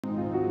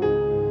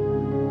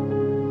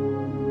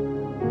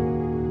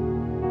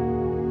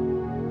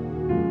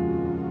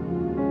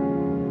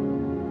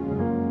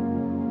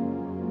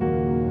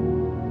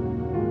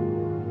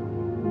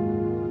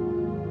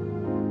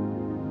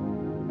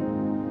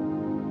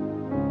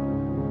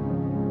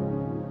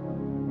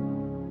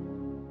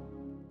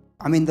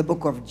I'm in the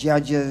book of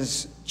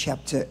Judges,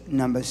 chapter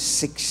number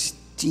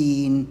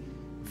 16,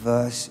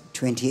 verse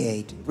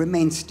 28.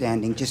 Remain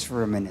standing just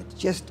for a minute,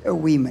 just a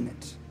wee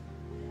minute.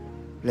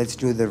 Let's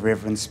do the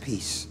reverence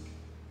piece.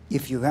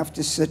 If you have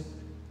to sit,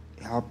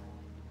 help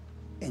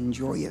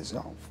enjoy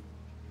yourself.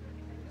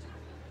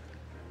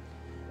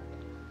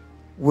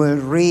 We'll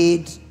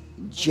read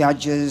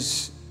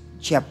Judges,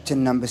 chapter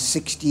number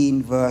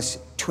 16, verse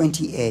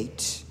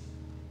 28.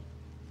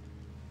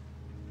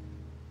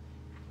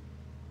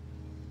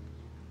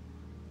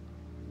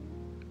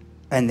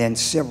 And then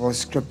several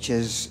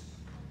scriptures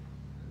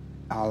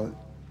I'll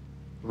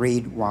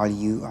read while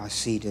you are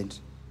seated.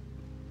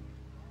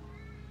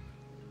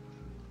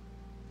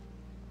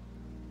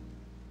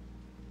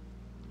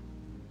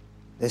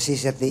 This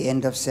is at the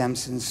end of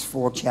Samson's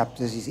 4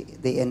 chapters, is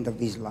the end of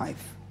his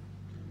life.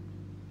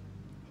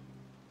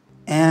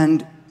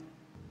 And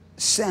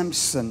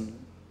Samson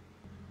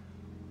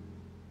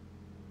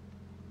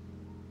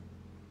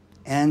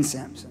and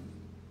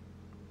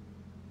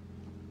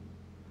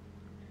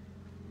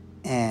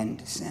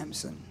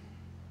Samson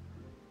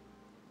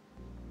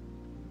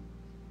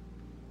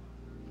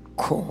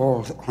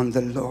called on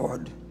the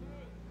Lord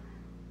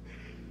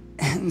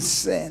and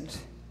said,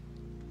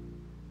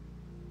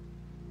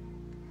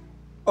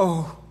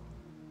 "Oh,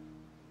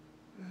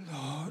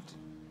 Lord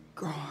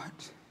God,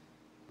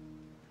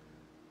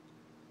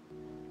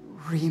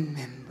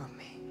 remember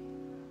me."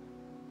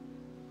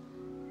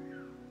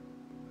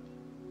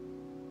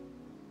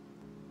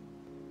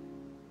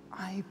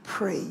 I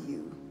pray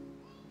you,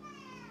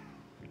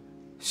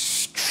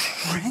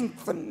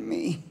 strengthen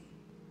me.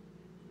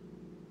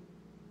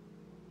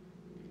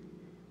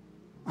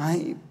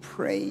 I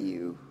pray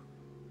you,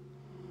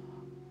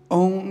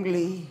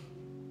 only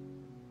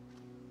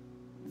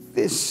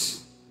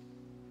this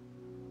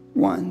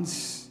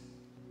once,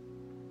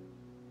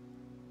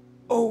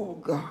 O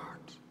God,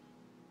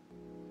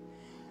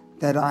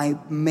 that I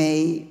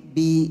may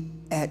be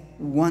at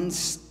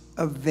once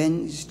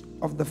avenged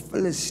of the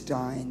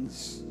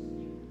Philistines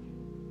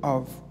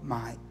of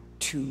my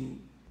 2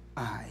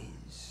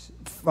 eyes.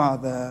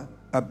 Father,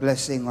 a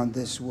blessing on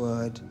this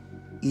word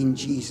in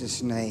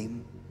Jesus'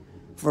 name.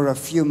 For a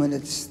few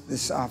minutes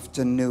this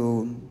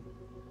afternoon,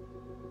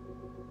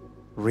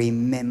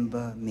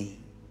 remember me.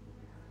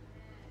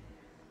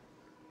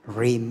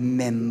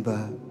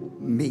 Remember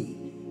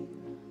me.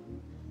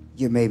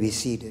 You may be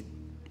seated.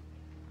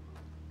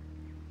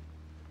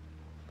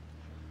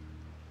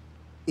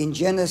 In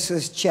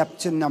Genesis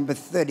chapter number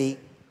 30,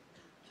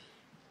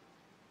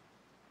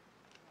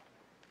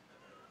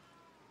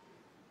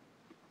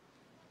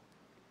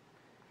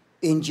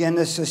 in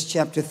Genesis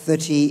chapter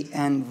 30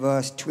 and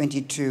verse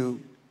 22,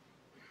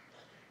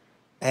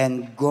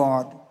 and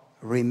God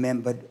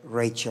remembered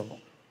Rachel.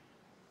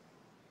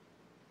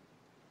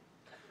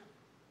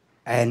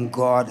 And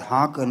God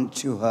hearkened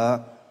to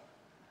her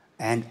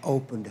and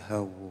opened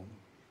her womb.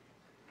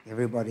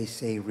 Everybody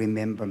say,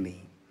 remember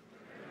me.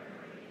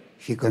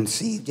 She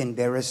conceived and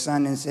bare a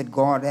son and said,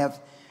 God hath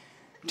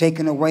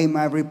taken away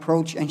my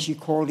reproach. And she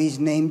called his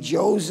name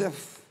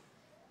Joseph,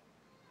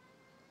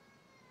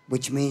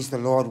 which means the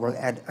Lord will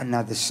add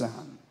another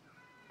son.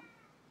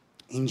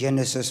 In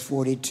Genesis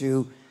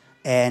 42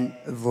 and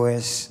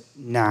verse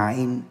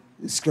 9,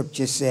 the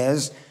scripture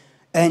says,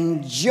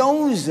 and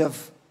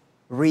Joseph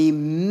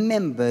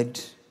remembered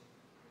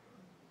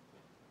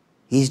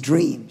his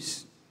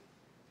dreams.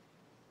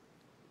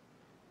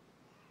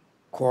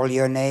 Call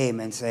your name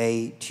and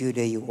say,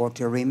 Tudor, you ought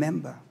to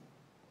remember.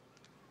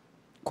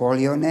 Call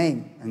your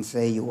name and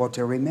say, you ought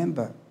to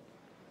remember.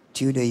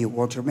 Tudor, you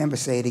ought to remember.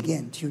 Say it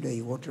again. Tudor,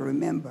 you ought to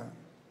remember.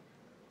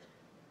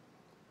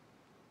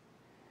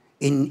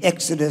 In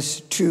Exodus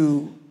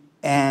 2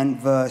 and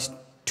verse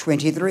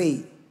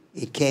 23,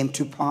 it came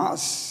to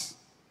pass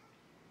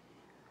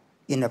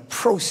in a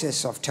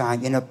process of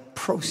time,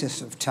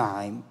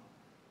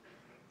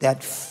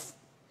 that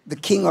the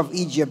king of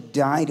Egypt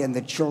died and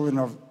the children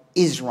of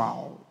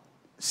Israel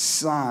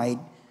sighed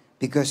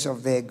because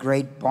of their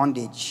great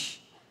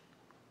bondage.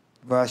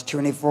 Verse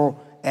 24,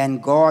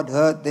 and God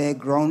heard their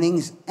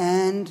groanings,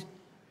 and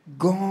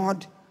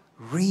God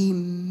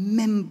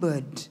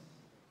remembered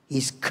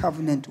his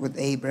covenant with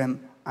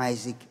Abraham,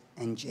 Isaac,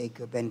 and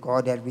Jacob. And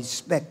God had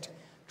respect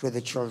to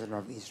the children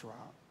of Israel.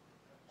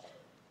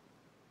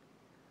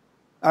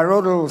 I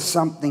wrote a little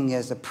something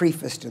as a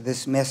preface to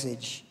this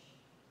message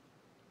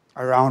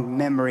around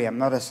memory. I'm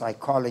not a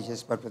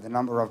psychologist, but with the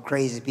number of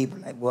crazy people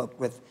I've worked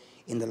with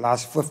in the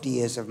last 50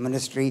 years of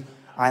ministry,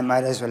 I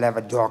might as well have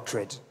a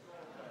doctorate.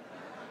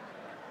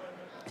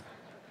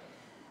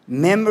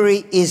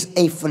 Memory is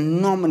a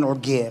phenomenal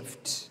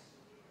gift.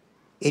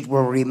 It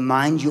will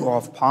remind you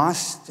of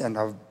past and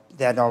of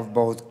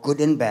both good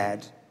and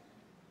bad,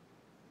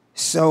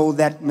 so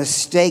that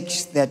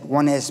mistakes that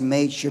one has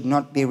made should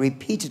not be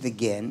repeated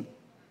again,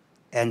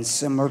 and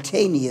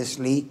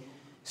simultaneously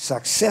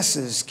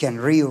successes can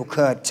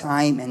reoccur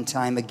time and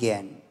time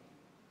again.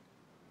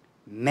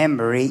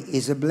 Memory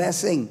is a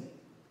blessing,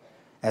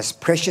 as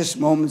precious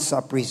moments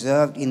are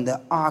preserved in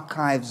the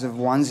archives of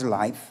one's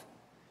life.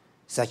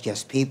 such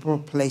as people,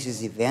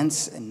 places,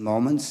 events, and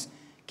moments,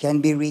 can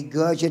be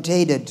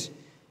regurgitated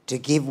to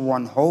give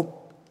one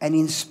hope and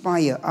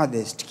inspire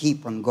others to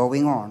keep on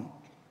going on.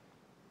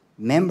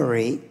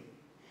 Memory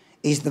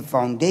is the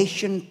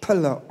foundation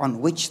pillar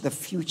on which the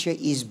future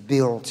is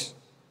built.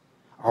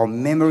 Our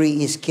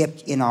memory is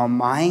kept in our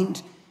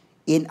mind,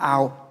 in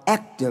our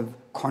active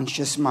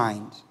conscious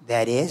mind.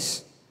 That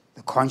is,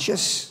 the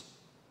conscious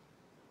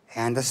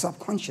and the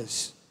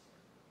subconscious.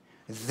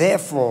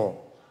 Therefore,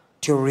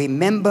 to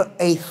remember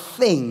a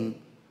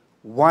thing,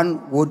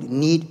 one would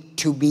need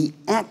to be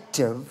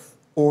active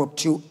or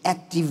to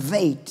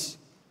activate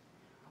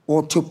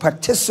or to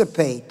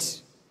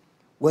participate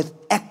with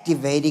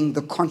activating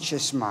the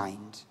conscious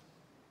mind.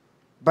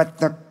 But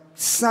the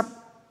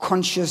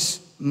subconscious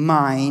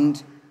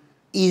mind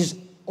is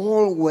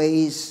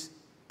always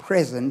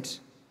present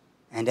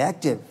and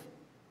active.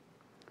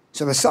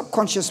 So the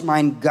subconscious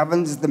mind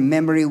governs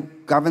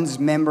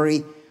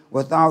memory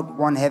without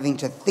one having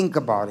to think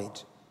about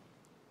it.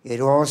 It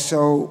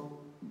also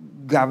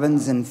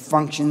governs and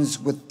functions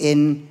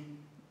within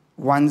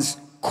one's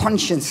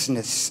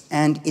consciousness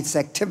and its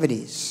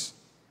activities,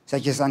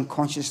 such as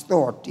unconscious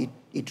thought.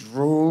 It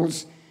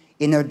rules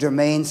in a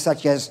domain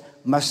such as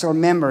muscle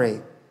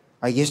memory.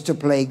 I used to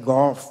play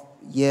golf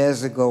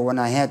years ago when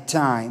I had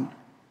time,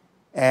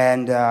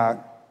 and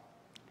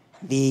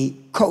the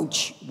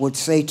coach would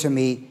say to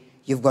me,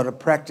 "You've got to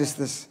practice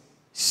this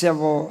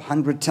several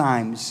hundred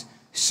times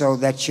so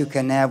that you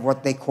can have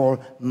what they call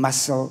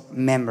muscle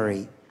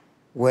memory,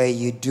 where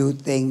you do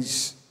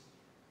things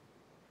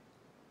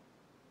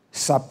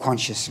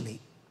subconsciously."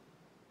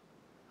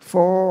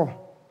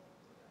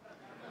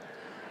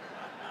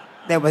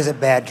 That was a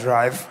bad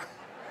drive.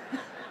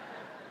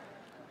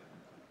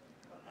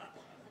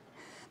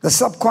 The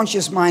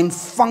subconscious mind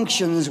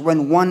functions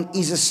when one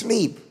is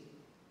asleep.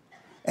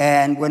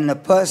 And when a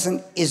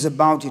person is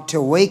about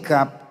to wake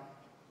up,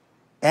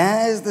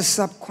 as the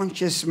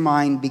subconscious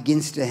mind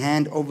begins to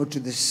hand over to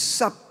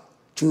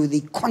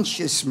the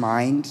conscious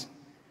mind,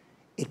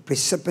 it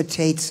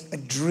precipitates a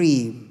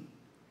dream.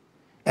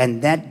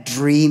 And that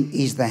dream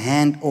is the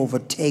handover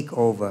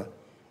takeover.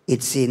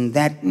 It's in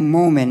that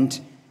moment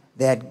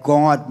that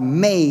God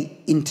may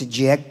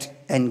interject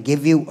and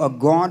give you a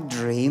God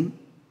dream,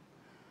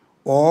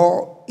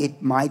 or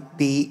it might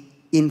be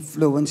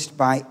influenced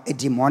by a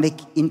demonic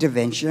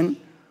intervention,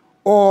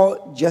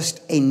 or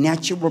just a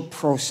natural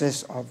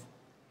process of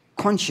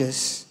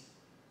conscious,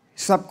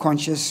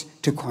 subconscious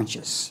to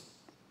conscious.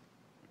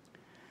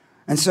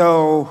 And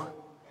so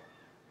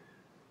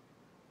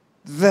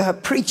the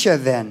preacher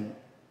then,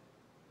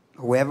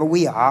 whoever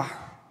we are,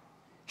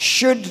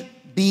 should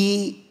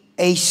be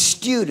a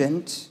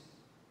student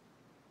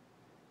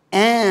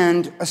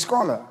and a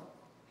scholar,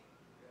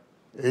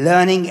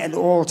 learning at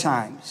all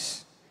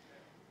times.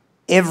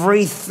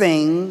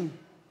 Everything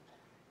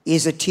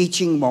is a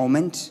teaching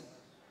moment,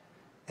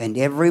 and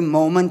every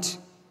moment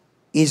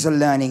is a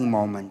learning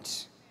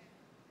moment.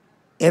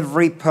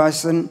 Every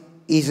person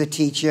is a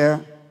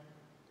teacher.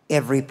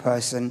 Every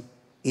person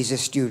is a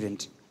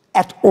student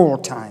at all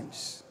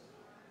times.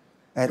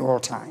 At all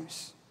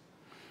times.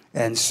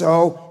 And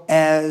so,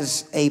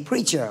 as a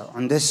preacher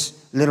on this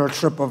little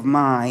trip of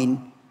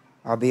mine,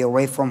 I'll be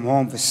away from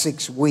home for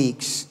 6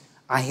 weeks.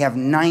 I have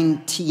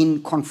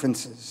 19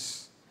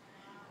 conferences.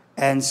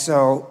 And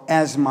so,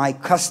 as my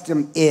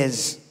custom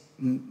is,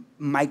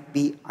 might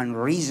be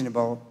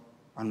unreasonable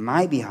on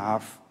my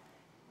behalf,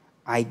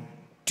 I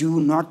do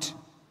not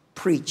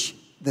preach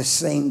the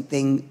same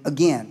thing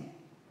again,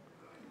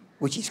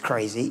 which is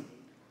crazy.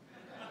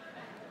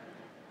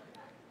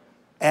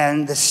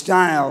 And the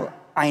style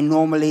I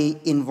normally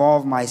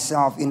involve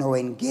myself,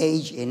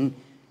 engage in,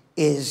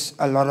 is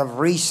a lot of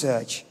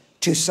research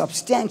to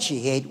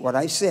substantiate what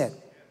I've said.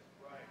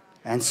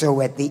 And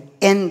so at the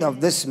end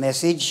of this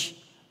message,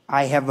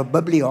 I have a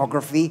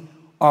bibliography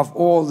of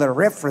all the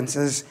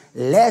references,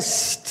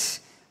 lest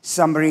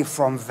somebody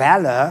from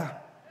Valor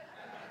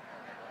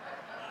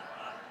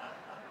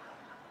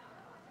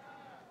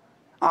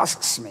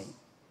asks me.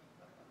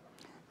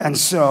 And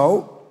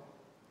so,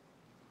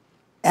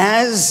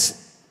 as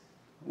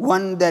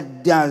one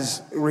that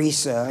does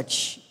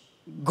research,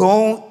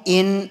 go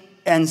in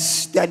and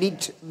study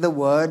the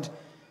word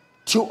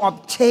to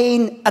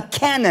obtain a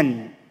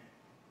canon.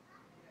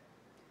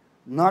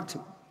 Not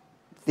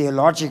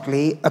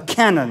theologically, a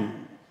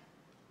canon.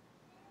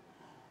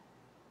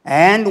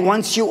 And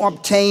once you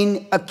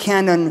obtain a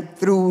canon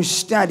through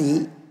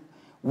study,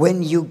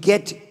 when you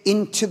get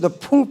into the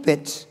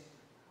pulpit,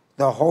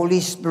 the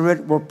Holy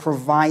Spirit will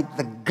provide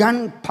the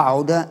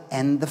gunpowder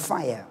and the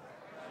fire.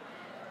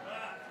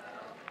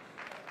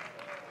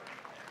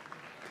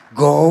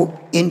 Go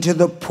into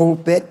the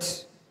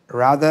pulpit,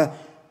 rather,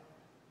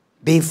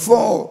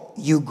 before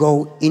you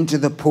go into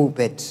the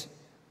pulpit,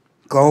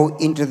 go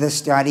into the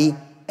study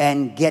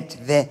and get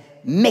the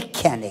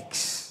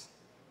mechanics,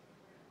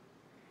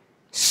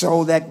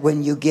 so that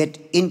when you get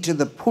into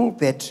the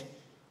pulpit,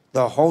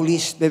 the Holy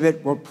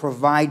Spirit will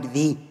provide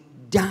the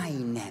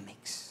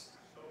dynamics.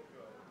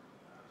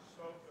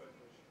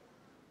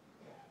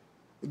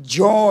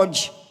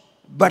 George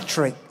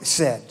Buttrick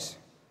said,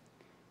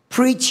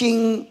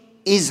 preaching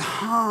is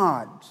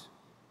hard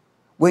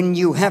when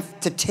you have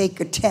to take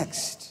a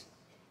text,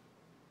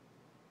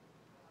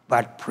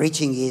 but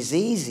preaching is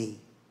easy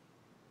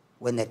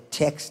when the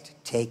text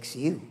takes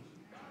you.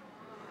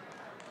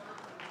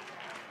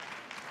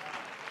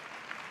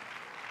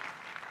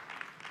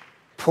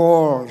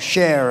 Paul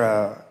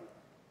Scherer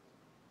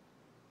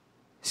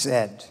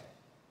said,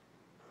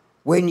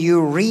 when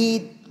you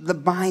read the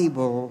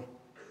Bible,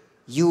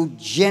 you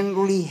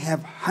generally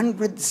have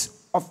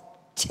hundreds of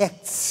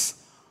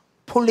texts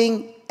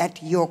pulling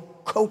at your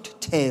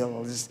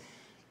coattails,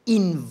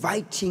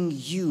 inviting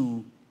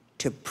you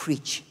to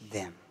preach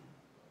them.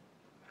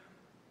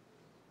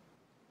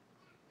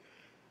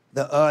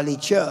 The early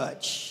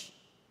church,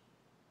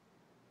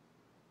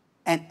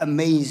 an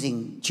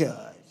amazing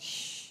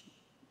church,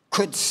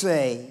 could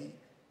say,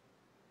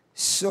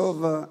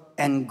 silver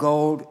and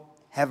gold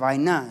have I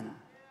none,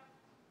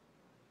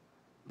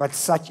 but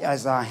such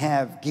as I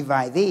have give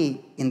I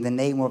thee. In the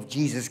name of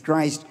Jesus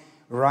Christ,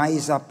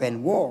 rise up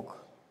and walk.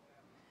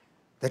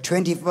 The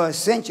 21st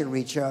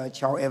century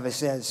church, however,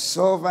 says,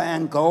 silver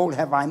and gold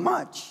have I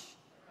much,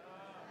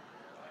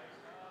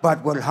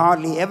 but will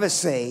hardly ever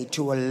say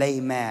to a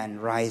layman,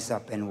 rise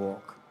up and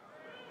walk.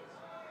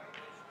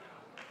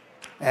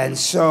 And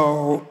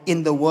so,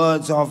 in the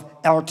words of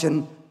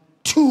Elton,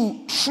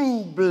 to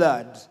true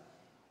blood,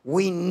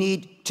 we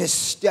need to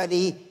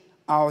study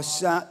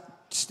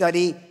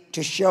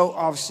to show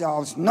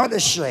ourselves not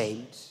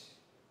ashamed,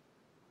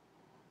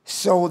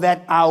 so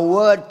that our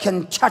word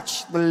can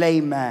touch the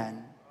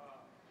layman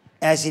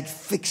as it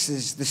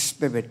fixes the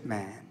spirit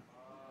man.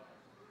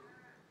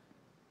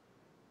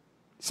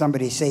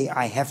 Somebody say,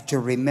 I have to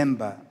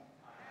remember.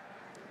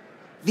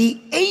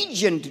 The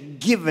agent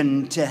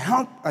given to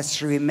help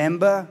us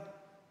remember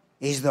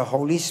is the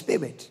Holy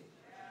Spirit.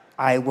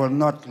 I will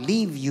not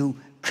leave you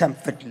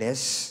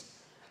comfortless.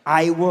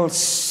 I will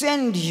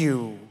send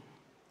you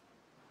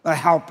a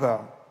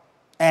helper,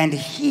 and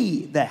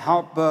he, the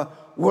helper,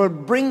 will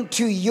bring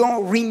to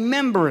your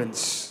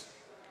remembrance.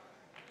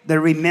 The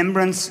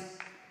remembrance,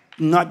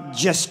 not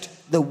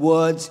just the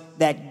words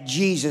that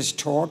Jesus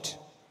taught.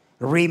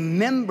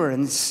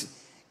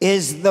 Remembrance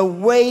is the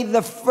way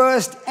the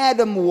first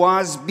Adam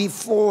was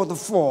before the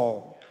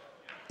fall.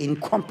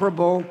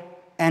 Incomparable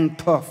and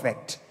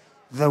perfect.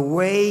 The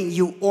way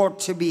you ought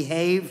to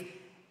behave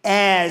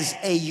as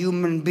a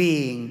human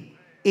being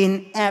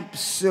in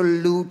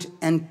absolute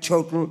and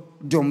total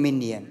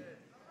dominion.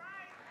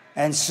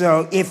 And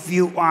so if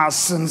you are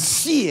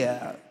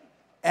sincere,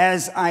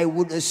 as I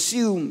would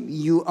assume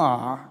you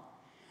are,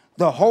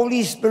 the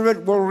Holy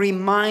Spirit will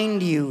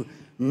remind you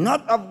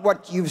not of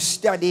what you've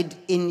studied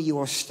in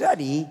your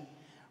study,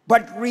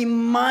 but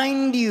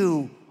remind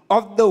you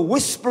of the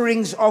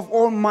whisperings of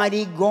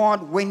Almighty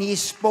God when He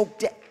spoke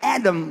to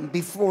Adam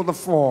before the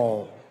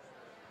fall.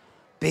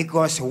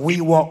 Because we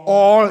were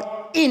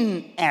all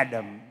in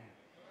Adam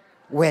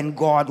when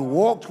God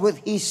walked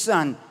with His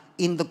Son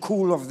in the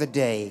cool of the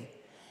day.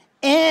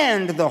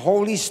 And the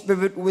Holy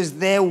Spirit was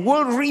there,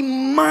 will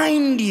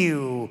remind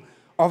you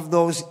of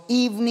those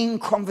evening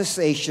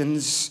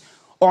conversations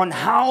on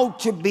how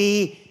to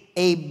be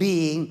a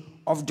being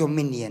of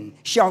dominion.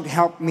 Shout,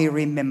 help me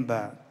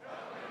remember.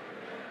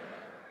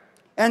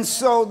 And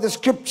so the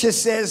scripture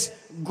says,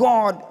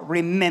 God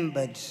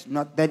remembered.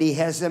 Not that He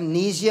has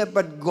amnesia,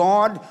 but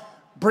God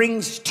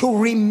brings to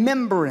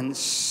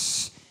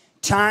remembrance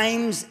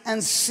times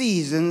and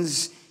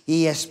seasons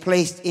He has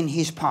placed in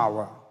His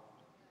power.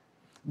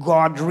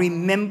 God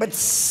remembered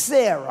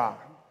Sarah.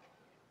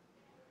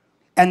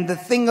 And the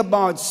thing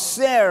about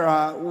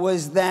Sarah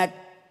was that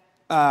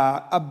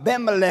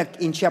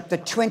Abimelech in chapter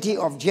 20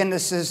 of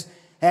Genesis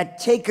had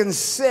taken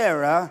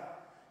Sarah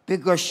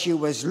because she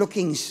was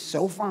looking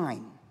so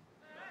fine.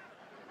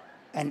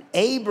 And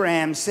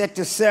Abraham said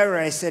to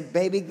Sarah, I said,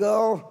 baby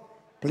girl,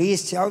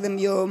 please tell them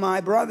you're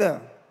my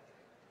brother,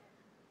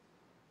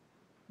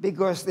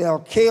 because they'll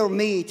kill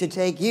me to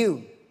take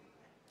you.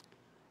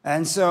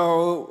 And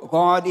so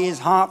God is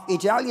half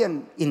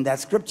Italian in that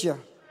scripture.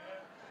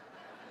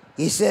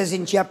 He says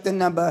in chapter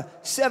number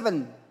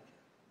 7,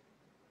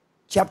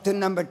 chapter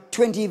number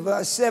 20,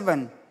 verse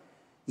 7,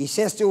 He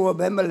says to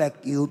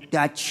Abimelech, you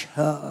touch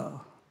her,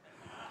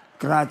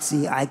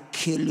 grazie, I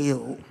kill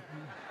you.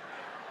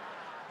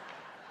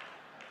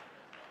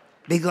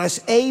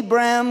 Because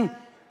Abraham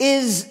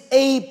is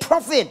a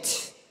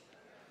prophet,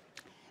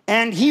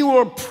 and he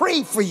will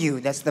pray for you.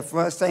 That's the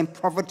first time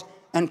prophet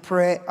and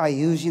prayer are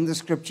used in the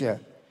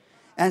scripture.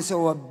 And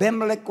so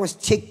Abimelech was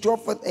ticked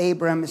off with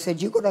Abraham and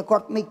said, you could have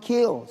got me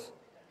killed.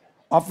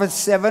 Offered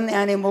 7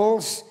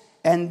 animals,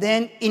 and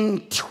then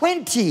in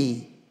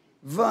 20,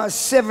 verse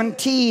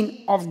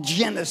 17 of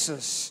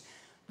Genesis,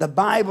 the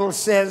Bible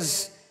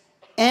says,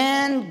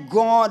 and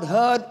God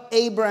heard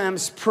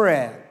Abraham's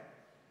prayer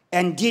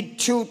and did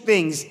 2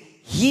 things.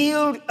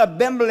 Healed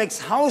Abimelech's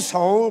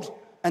household,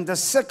 and the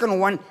second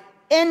one,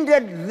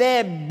 ended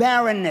their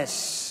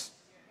barrenness.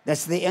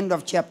 That's the end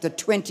of chapter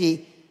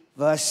 20,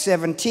 verse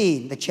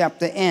 17. The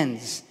chapter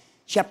ends.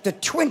 chapter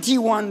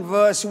 21,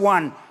 verse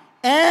 1.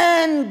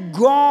 And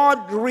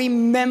God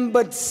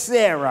remembered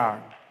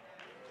Sarah,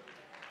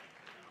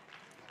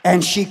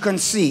 and she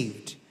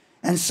conceived.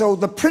 And so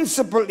the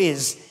principle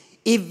is,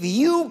 if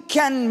you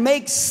can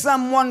make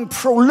someone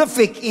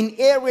prolific in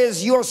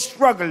areas you're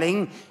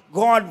struggling,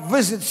 God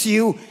visits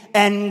you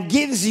and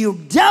gives you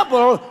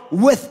double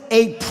with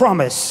a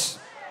promise.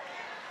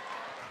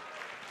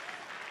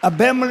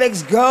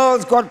 Abimelech's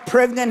girls got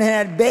pregnant and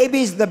had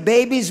babies. The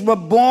babies were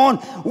born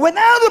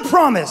without a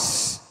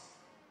promise.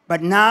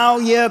 But now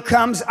here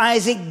comes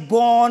Isaac,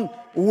 born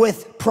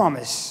with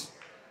promise.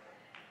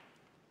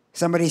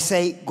 Somebody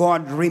say,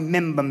 God,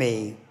 remember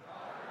me.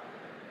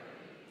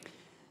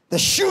 The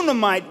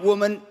Shunammite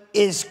woman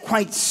is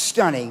quite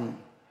stunning.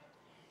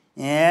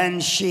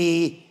 And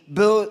she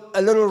built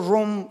a little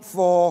room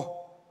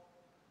for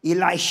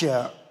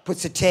Elisha.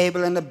 Puts a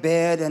table and a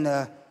bed and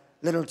a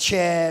little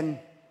chair.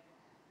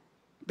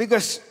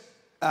 Because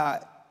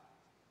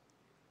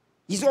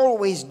he's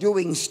always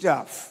doing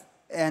stuff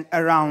and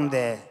around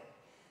there.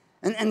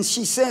 And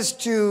she says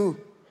to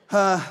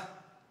her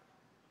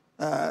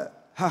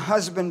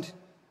husband,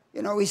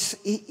 you know,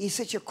 he's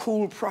such a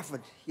cool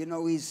prophet. You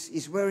know,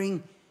 he's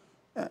wearing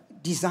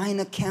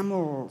designer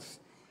camels.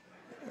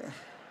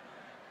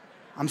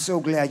 I'm so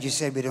glad you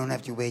said we don't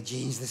have to wear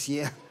jeans this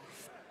year.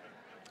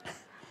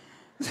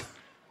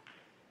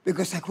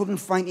 Because I couldn't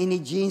find any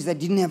jeans that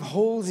didn't have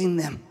holes in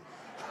them.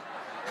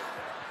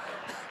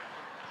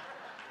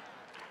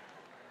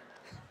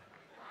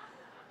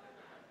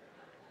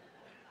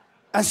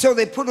 And so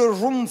they put a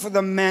room for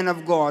the man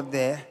of God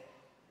there.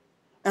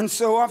 And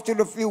so after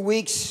a few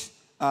weeks,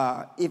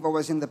 if I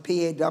was in the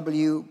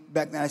PAW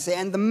back then, I say,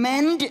 and the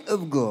man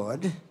of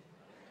God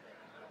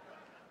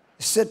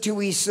said to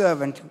his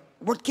servant,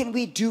 what can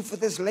we do for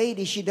this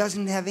lady? She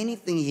doesn't have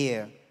anything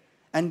here.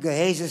 And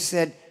Gehazi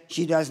said,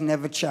 she doesn't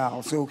have a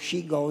child. So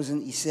she goes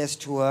and he says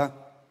to her,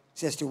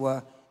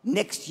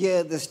 next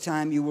year this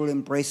time you will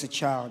embrace a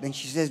child. And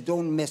she says,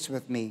 don't mess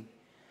with me.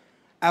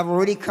 I've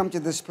already come to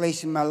this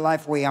place in my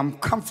life where I'm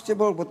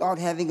comfortable without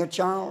having a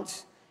child.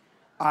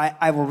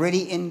 I've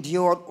already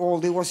endured all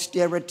the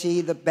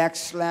austerity, the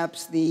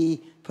backslaps, the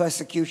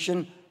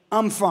persecution.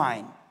 I'm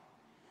fine.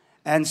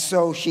 And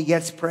so she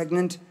gets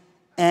pregnant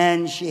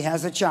and she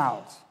has a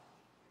child.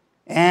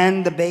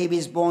 And the baby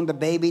is born, the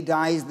baby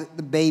dies,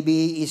 the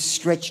baby is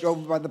stretched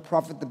over by the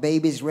prophet, the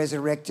baby is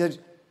resurrected.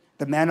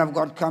 The man of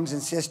God comes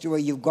and says to her,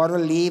 you've got to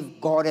leave.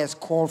 God has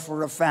called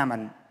for a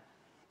famine.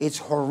 It's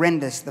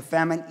horrendous. The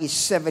famine is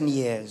 7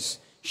 years.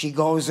 She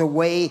goes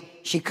away.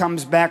 She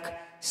comes back.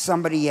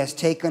 Somebody has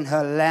taken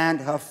her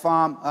land, her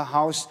farm, her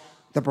house,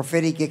 the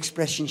prophetic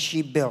expression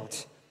she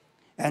built.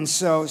 And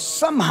so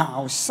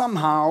somehow,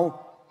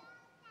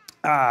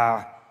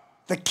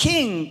 the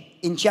king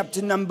in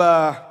chapter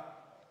number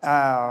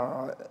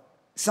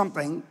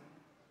something,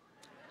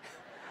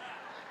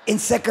 in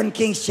 2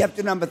 Kings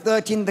chapter number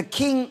 13, the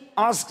king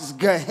asks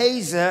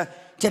Gehazi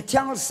to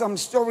tell some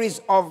stories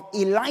of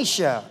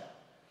Elisha.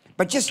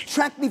 But just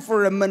track me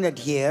for a minute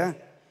here.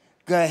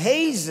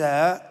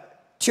 Gehazi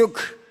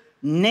took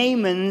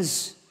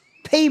Naaman's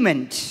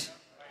payment.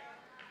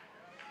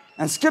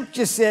 And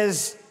scripture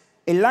says,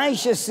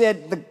 Elisha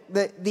said,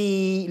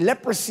 the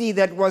leprosy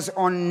that was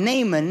on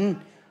Naaman,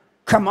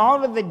 come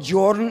out of the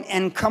Jordan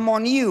and come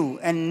on you.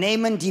 And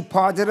Naaman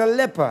departed a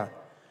leper.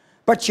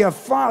 But your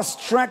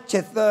fast track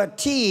to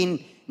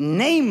 13,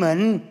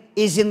 Naaman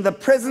is in the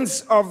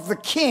presence of the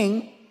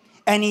king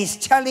and he's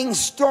telling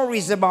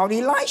stories about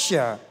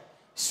Elisha.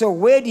 So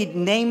where did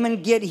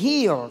Naaman get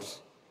healed?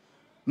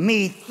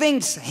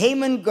 Methinks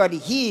Haman got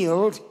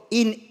healed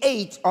in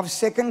 8 of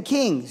 2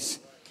 Kings,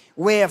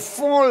 where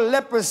 4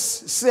 lepers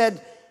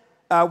said,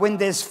 when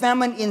there's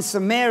famine in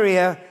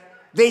Samaria,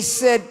 they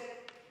said,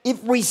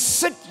 if we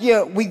sit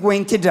here, we're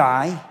going to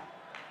die.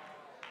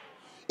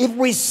 If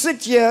we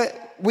sit here,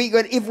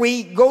 if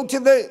we go to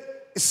the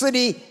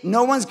city,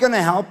 no one's going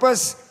to help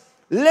us.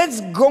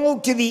 Let's go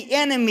to the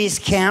enemy's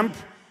camp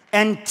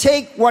and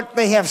take what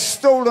they have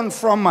stolen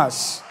from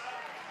us.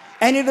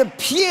 And it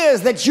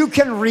appears that you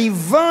can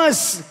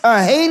reverse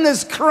a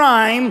heinous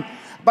crime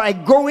by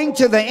going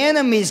to the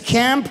enemy's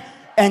camp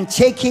and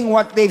taking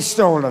what they've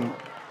stolen.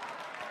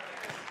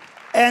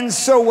 And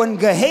so when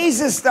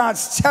Gehazi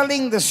starts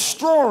telling the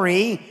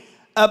story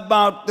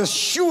about the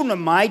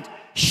Shunammite,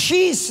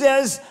 she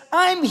says,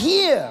 I'm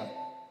here.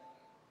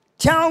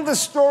 Tell the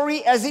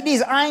story as it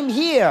is, I'm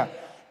here.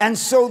 And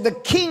so the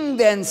king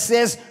then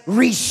says,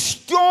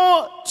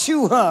 restore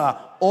to her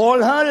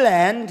all her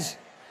land,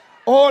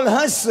 all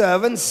her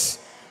servants,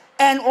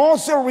 and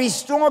also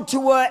restore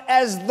to her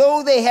as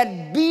though there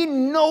had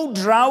been no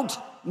drought.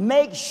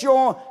 Make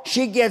sure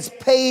she gets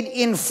paid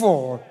in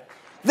full.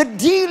 The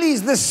deal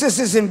is this,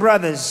 sisters and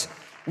brothers,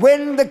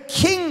 when the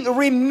king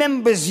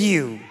remembers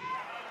you,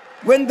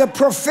 when the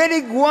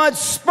prophetic word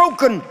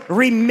spoken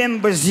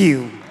remembers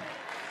you,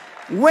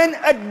 when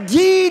a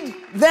deed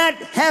that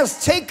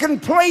has taken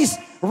place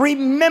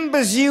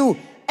remembers you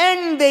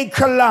and they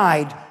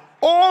collide,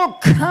 all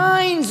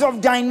kinds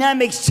of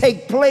dynamics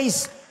take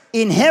place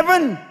in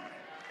heaven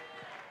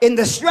in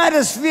the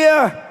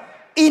stratosphere,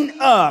 in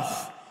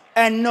earth,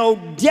 and no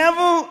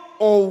devil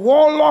or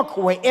warlock,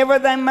 wherever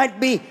they might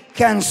be,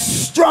 can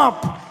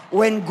stop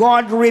when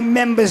God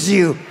remembers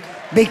you,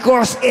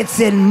 because it's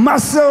in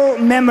muscle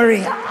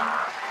memory.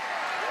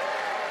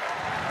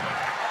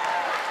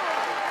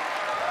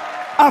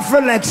 I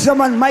feel like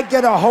someone might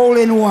get a hole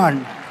in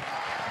one.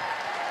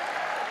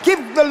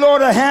 Give the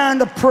Lord a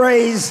hand of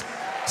praise.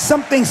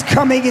 Something's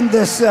coming in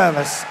this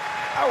service.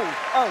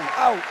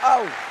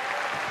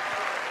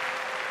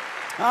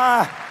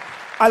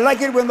 I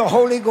like it when the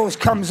Holy Ghost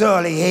comes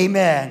early.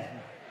 Amen.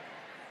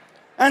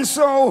 And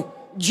so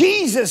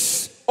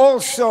Jesus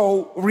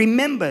also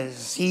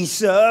remembers. He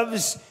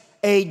serves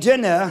a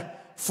dinner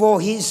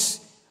for his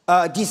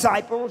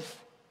disciples,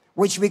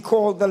 which we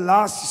call the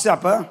Last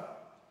Supper.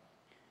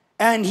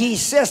 And he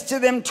says to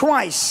them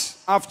twice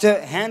after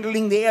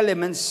handling the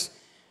elements,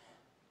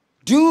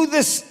 "Do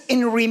this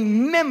in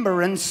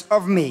remembrance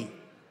of me.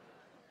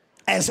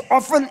 As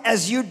often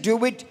as you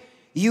do it,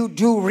 you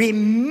do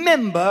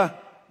remember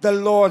the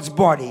Lord's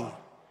body."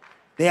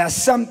 There are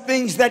some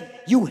things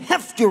that you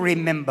have to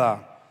remember.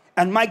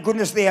 And my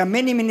goodness, there are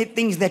many, many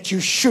things that you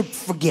should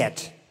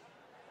forget.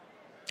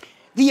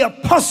 The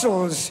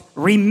apostles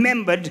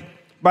remembered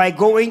by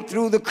going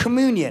through the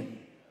communion.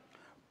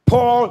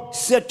 Paul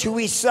said to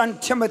his son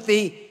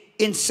Timothy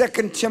in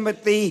 2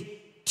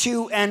 Timothy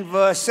 2 and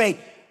verse 8,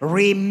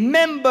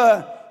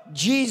 "Remember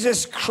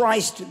Jesus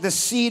Christ, the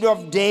seed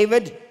of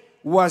David,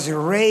 was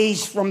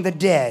raised from the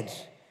dead."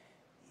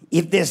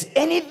 If there's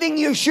anything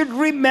you should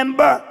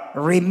remember,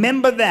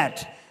 remember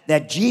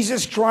that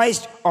Jesus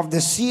Christ of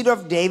the seed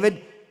of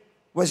David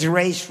was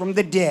raised from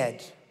the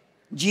dead.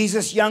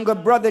 Jesus' younger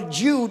brother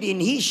Jude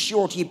in his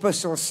short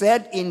epistle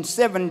said in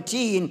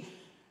 17,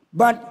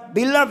 "But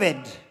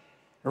beloved,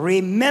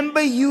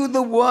 remember you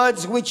the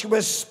words which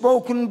were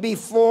spoken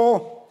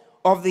before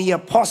of the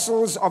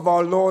apostles of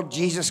our Lord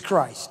Jesus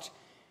Christ.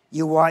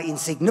 You are in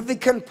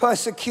significant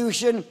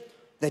persecution.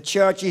 The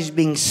church is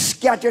being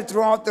scattered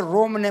throughout the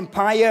Roman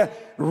Empire.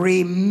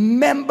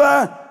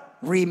 Remember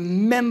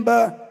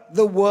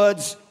the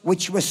words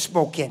which were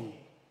spoken."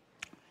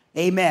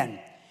 Amen.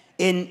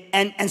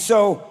 And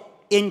so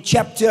in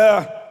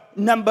chapter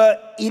number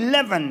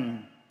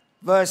 11,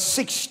 verse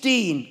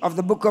 16 of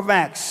the book of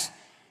Acts,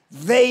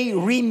 they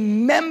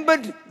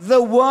remembered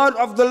the word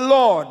of the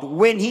Lord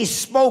when he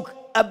spoke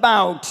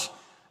about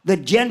the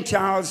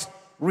Gentiles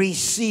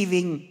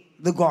receiving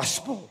the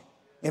gospel.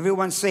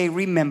 Everyone say,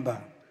 remember.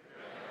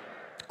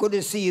 Good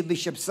to see you,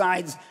 Bishop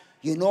Sides.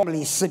 You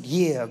normally sit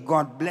here.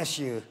 God bless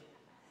you.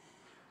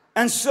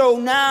 And so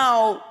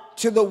now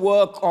to the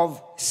work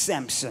of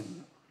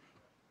Samson.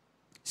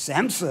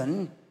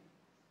 Samson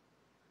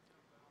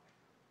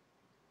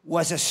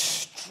was a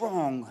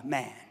strong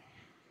man.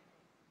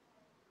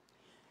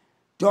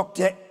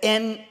 Dr.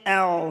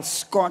 N.L.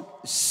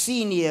 Scott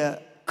Sr.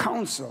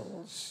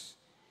 counsels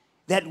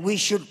that we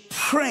should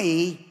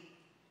pray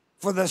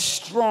for the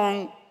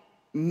strong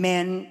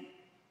men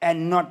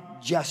and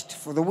not just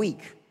for the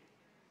weak.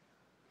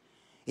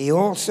 He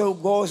also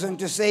goes on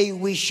to say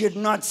we should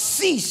not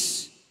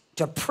cease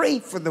to pray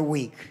for the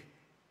weak,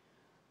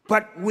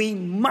 but we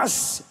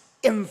must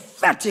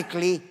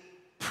emphatically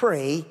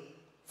pray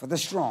for the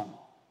strong.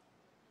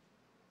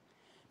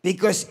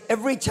 Because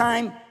every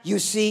time you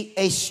see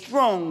a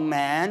strong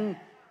man,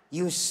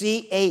 you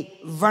see a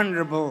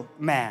vulnerable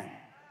man.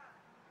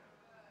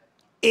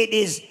 It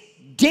is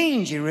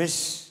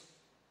dangerous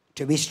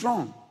to be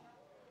strong.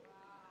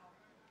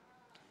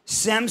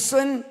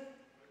 Samson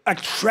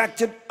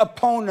attracted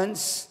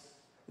opponents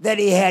that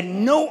he had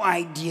no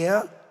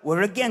idea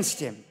were against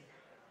him.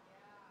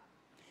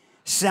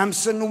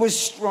 Samson was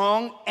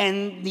strong,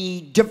 and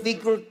the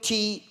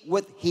difficulty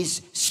with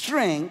his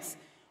strength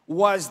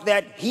was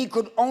that he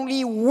could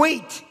only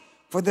wait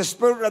for the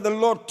Spirit of the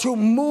Lord to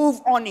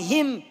move on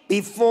him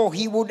before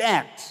he would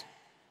act.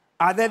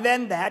 Other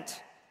than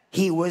that,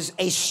 he was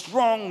a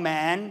strong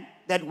man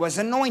that was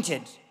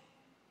anointed.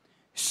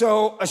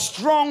 So a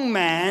strong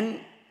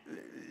man,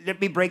 let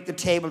me break the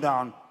table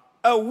down.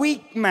 A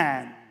weak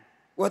man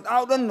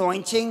without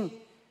anointing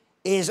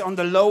is on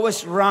the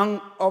lowest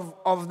rung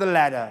of the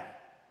ladder.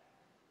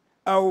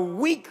 A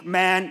weak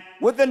man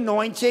with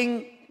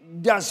anointing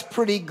does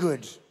pretty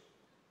good.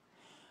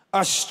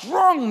 A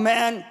strong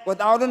man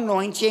without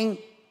anointing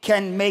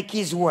can make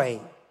his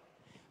way.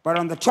 But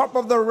on the top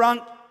of the rung,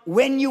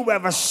 when you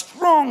have a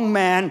strong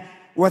man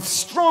with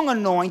strong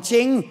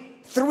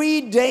anointing,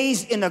 3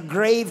 days in a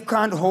grave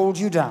can't hold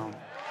you down.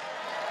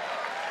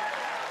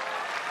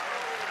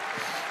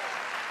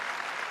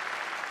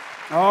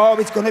 Oh,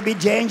 it's going to be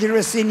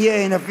dangerous in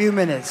here in a few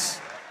minutes.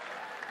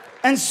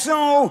 And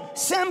so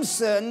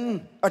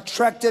Samson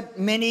attracted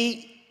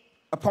many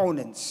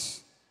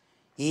opponents.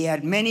 He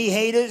had many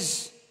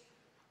haters,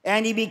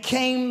 and he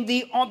became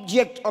the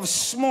object of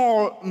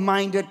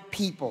small-minded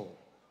people.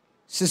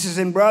 Sisters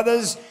and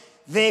brothers,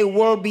 there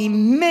will be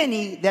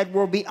many that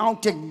will be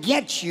out to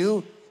get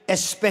you,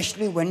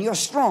 especially when you're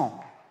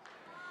strong.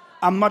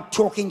 I'm not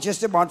talking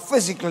just about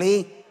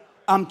physically,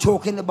 I'm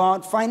talking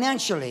about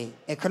financially,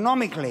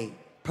 economically,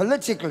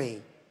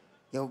 politically.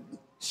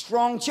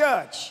 Strong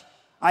church.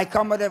 I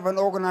come out of an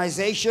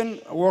organization,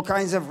 all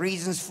kinds of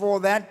reasons for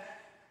that,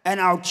 and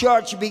our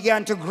church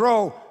began to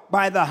grow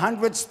by the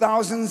hundreds,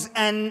 thousands,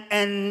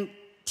 and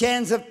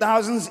tens of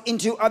thousands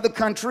into other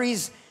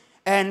countries.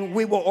 And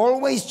we were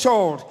always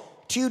told,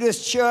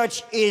 Tudor's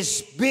church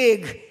is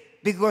big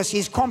because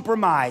he's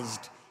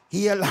compromised.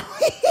 He allowed...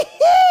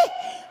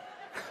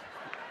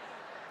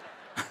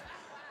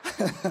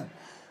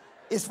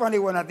 It's funny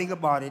when I think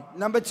about it.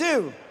 Number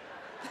two,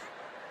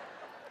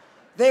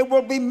 there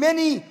will be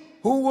many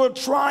who will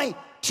try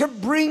to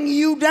bring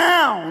you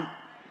down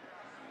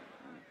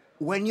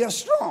when you're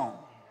strong.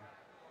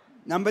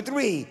 Number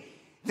three,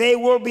 there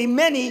will be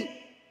many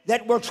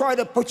that will try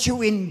to put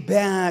you in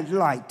bad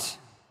light.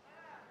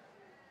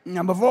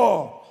 Number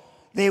four,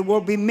 there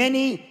will be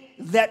many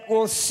that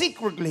will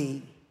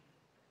secretly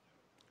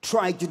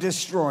try to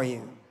destroy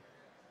you.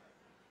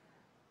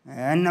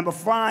 And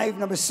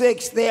number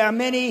six, there are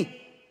many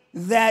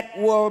that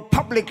will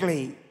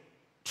publicly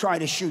try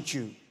to shoot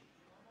you.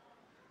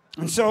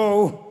 And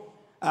so,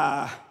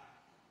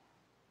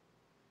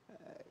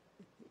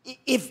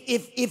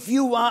 if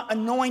you are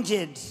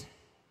anointed,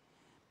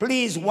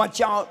 please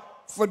watch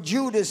out for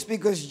Judas,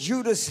 because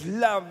Judas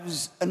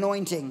loves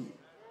anointing.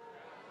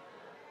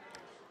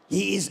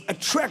 He is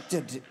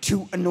attracted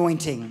to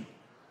anointing.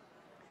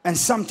 And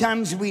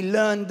sometimes we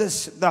learn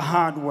this the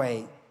hard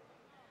way.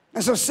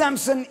 And so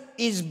Samson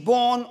is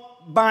born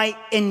by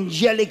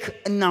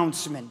angelic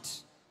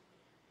announcement.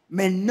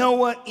 When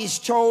Noah is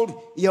told,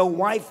 your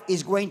wife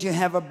is going to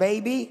have a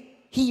baby,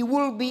 he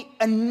will be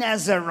a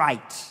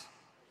Nazirite.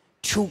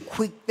 Two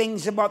quick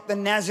things about the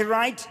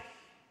Nazirite: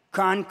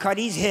 can't cut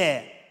his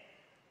hair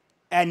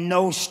and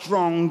no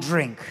strong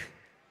drink.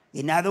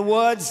 In other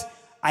words,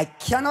 I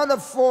cannot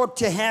afford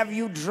to have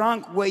you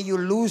drunk where you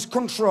lose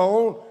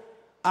control.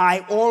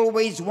 I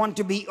always want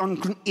to be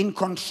in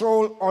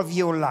control of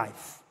your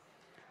life.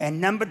 And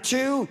number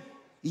two,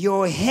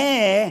 your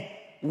hair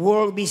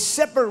will be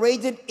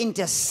separated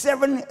into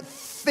 7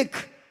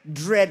 thick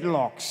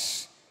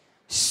dreadlocks.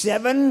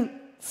 7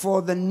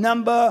 for the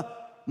number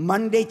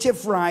Monday to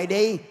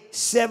Friday,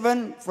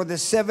 7 for the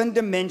 7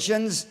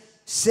 dimensions,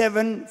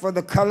 7 for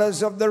the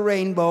colors of the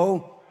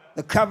rainbow,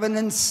 the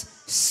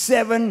covenants,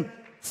 7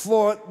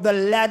 for the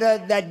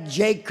ladder that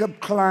Jacob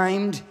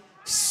climbed,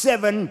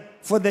 7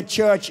 for the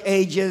church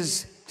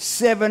ages,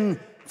 7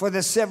 for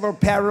the several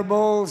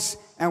parables,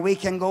 and we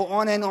can go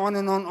on and on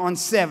and on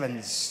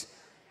sevens.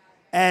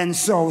 And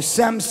so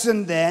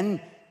Samson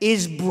then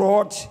is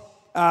brought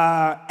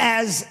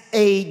as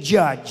a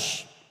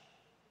judge.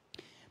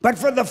 But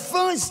for the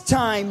first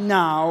time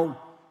now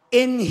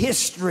in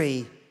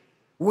history,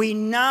 we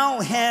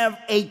now have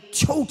a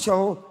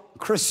total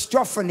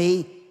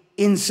Christophany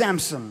in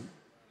Samson.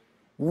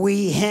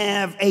 We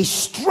have a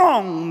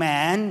strong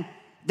man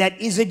that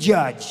is a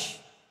judge.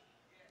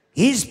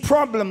 His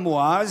problem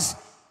was,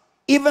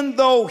 even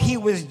though he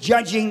was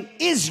judging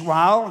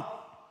Israel,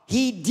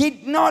 he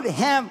did not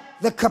have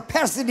the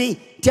capacity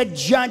to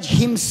judge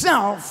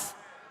himself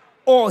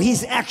or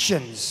his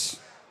actions.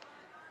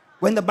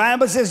 When the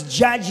Bible says,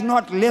 judge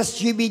not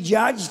lest you be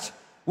judged,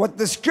 what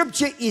the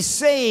scripture is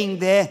saying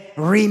there,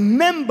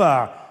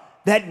 remember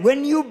that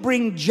when you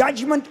bring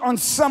judgment on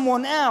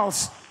someone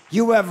else,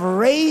 you have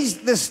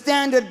raised the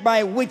standard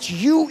by which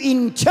you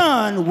in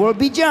turn will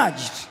be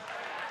judged.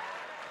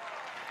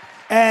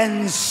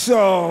 And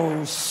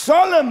so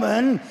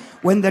Solomon,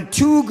 when the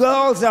 2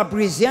 girls are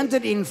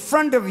presented in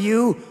front of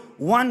you,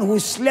 one who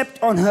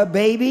slept on her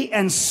baby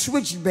and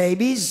switched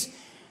babies,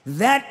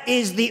 that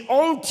is the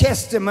Old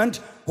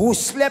Testament who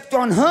slept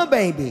on her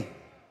baby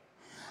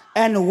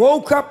and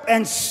woke up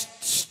and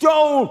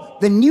stole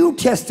the New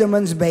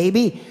Testament's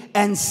baby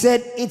and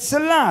said it's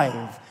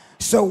alive.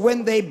 So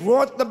when they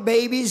brought the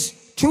babies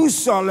to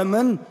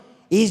Solomon,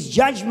 his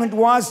judgment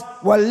was,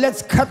 well,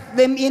 let's cut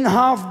them in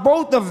half,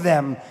 both of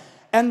them.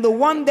 And the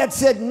one that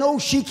said, no,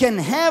 she can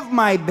have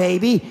my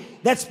baby,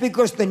 that's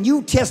because the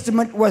New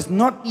Testament was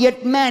not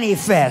yet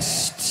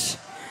manifest.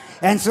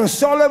 And so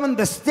Solomon,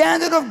 the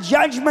standard of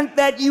judgment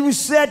that you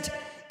set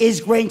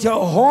is going to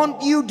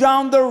haunt you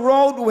down the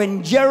road.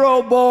 When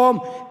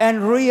Jeroboam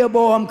and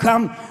Rehoboam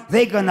come,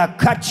 they're going to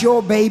cut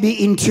your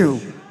baby in 2.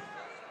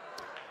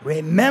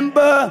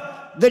 Remember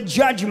the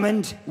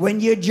judgment when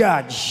you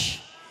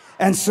judge.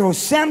 And so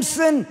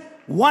Samson,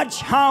 watch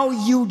how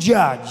you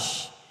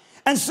judge.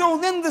 And so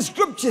then the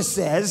scripture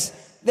says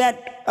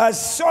that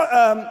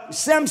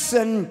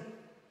Samson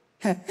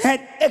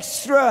had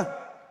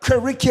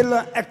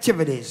extracurricular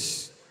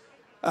activities,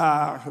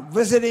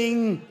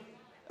 visiting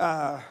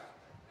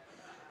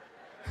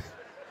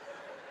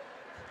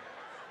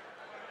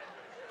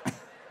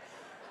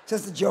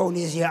Sister Joan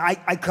is here.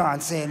 I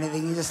can't say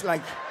anything. He's just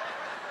like,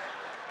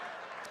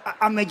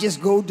 I may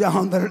just go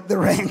down the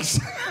ranks.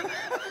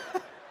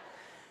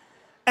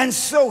 And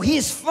so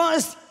his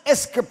first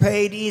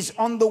escapade is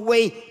on the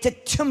way to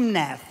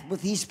Timnath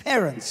with his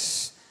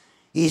parents.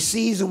 He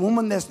sees a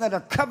woman that's not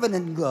a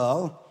covenant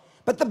girl,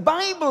 But the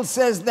Bible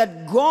says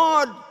that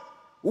God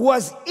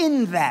was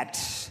in that,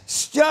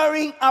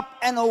 stirring up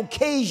an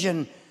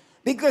occasion,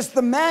 because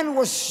the man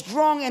was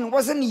strong and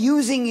wasn't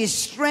using his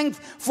strength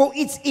for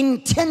its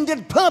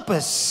intended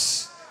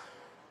purpose.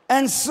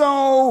 And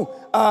so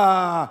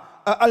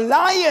a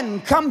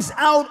lion comes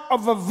out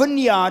of a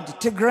vineyard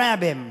to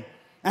grab him.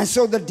 And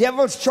so the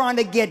devil's trying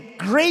to get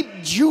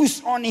grape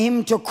juice on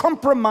him to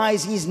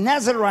compromise his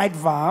Nazirite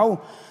vow,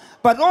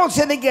 but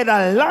also to get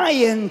a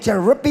lion to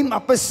rip him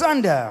up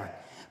asunder.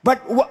 But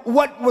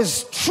what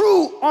was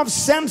true of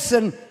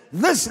Samson,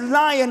 this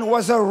lion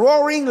was a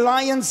roaring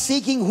lion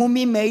seeking whom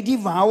he may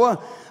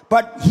devour,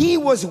 but he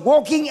was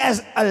walking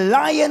as a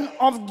Lion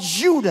of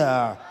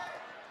Judah.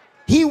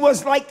 He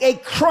was like a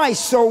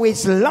Christ, so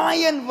it's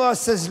lion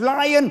versus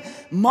lion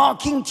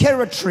marking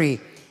territory.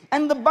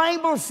 And the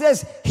Bible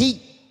says he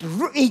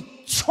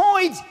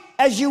toyed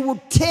as you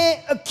would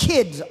tear a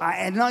kid.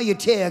 I know you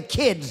tear a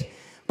kid,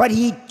 but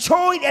he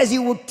toyed as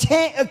you would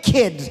tear a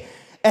kid.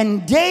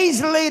 And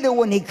days later,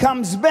 when he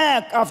comes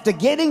back after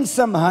getting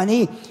some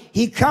honey,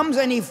 he comes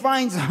and he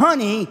finds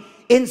honey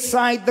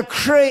inside the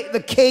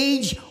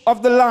cage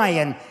of the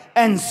lion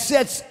and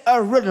sets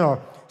a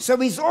riddle. So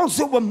he's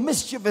also a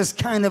mischievous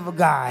kind of a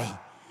guy.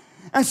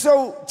 And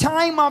so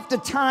time after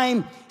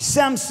time,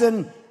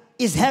 Samson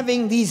is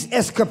having these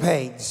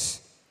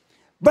escapades.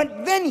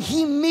 But then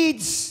he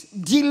meets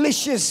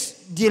delicious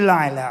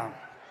Delilah.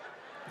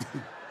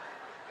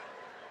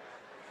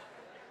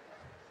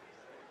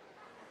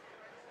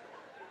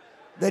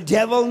 The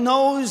devil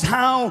knows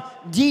how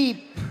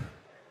deep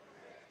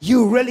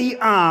you really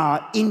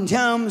are in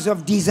terms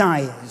of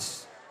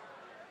desires.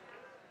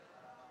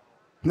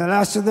 The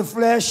lust of the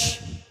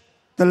flesh,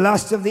 the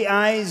lust of the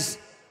eyes,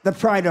 the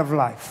pride of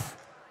life.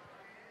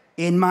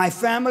 In my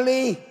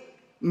family,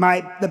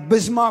 the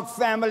Bismark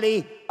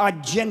family are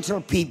gentle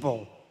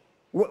people.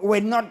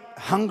 We're not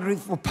hungry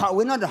for power.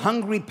 We're not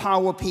hungry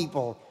power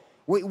people.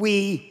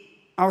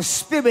 Our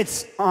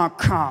spirits are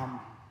calm.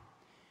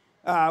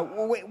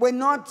 We're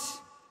not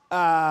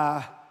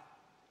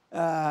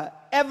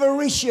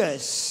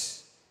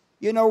avaricious.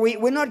 You know,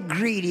 we're not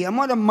greedy. I'm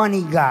not a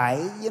money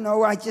guy. You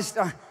know,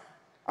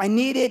 I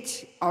need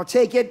it, I'll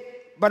take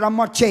it, but I'm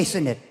not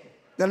chasing it.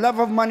 The love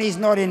of money is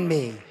not in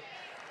me.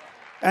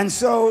 And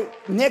so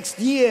next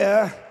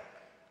year,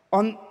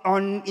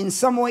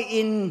 somewhere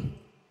in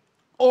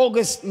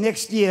August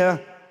next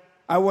year,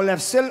 I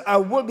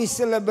will be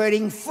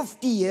celebrating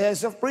 50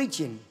 years of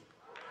preaching.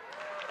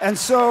 And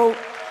so,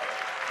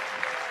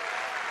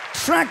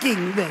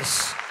 tracking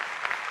this,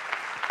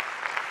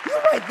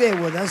 you're right there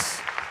with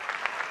us.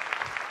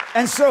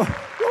 And so,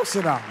 go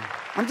sit down.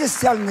 I'm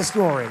just telling the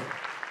story.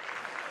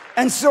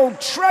 And so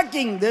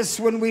tracking this,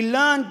 when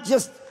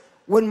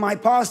my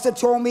pastor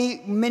told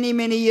me many,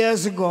 many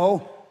years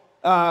ago,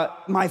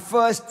 my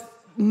first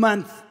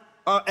month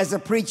as a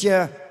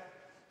preacher,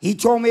 he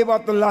told me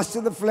about the lust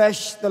of the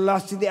flesh, the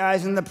lust of the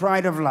eyes, and the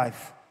pride of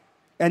life.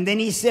 And then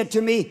he said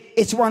to me,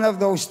 it's one of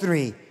those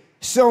three.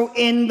 So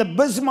in the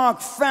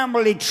Bismarck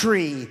family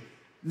tree,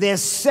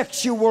 there's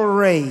sexual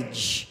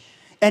rage.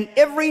 And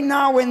every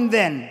now and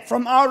then,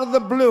 from out of the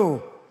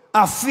blue,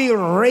 I feel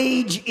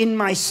rage in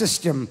my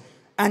system.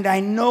 And I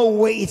know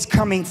where it's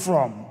coming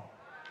from.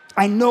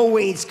 I know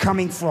where it's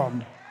coming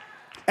from.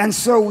 And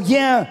so,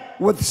 yeah,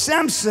 with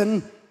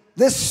Samson,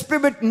 this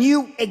spirit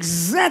knew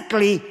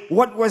exactly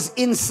what was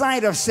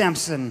inside of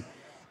Samson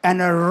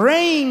and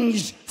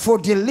arranged for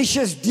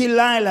delicious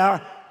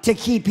Delilah to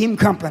keep him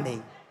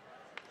company.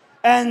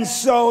 And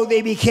so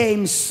they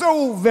became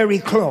so very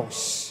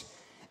close.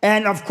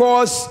 And of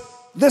course,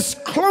 this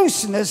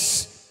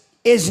closeness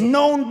is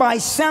known by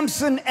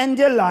Samson and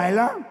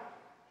Delilah,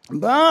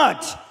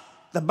 but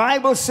the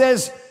Bible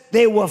says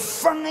there were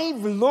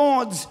 5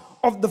 lords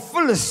of the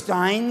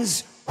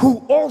Philistines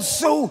who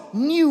also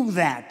knew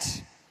that.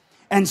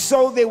 And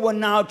so they were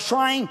now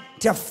trying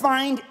to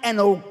find an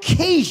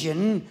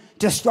occasion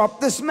to stop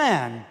this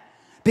man,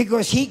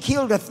 because he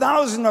killed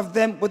 1,000 of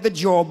them with the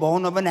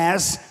jawbone of an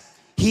ass.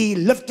 He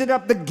lifted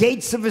up the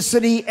gates of a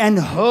city and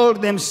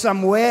hurled them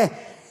somewhere.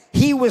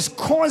 He was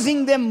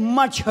causing them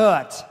much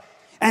hurt.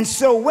 And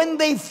so when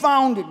they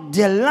found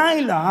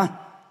Delilah,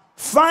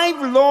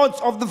 5 lords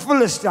of the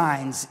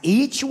Philistines,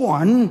 each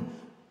one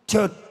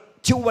to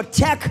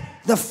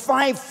attack the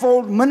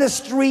 5-fold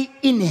ministry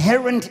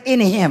inherent in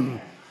him.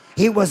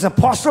 He was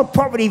apostle,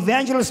 prophet,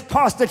 evangelist,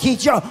 pastor,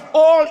 teacher,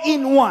 all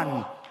in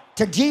one,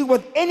 to deal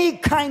with any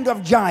kind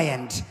of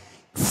giant.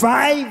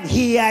 5,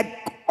 he had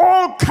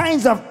all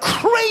kinds of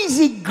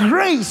crazy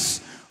grace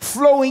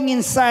flowing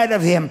inside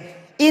of him.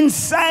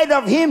 Inside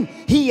of him,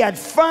 he had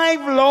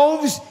 5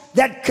 loaves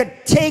that could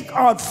take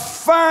out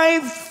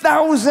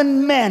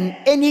 5,000 men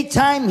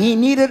anytime he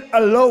needed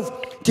a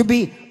loaf to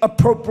be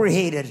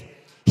appropriated.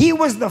 He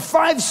was the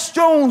 5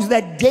 stones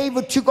that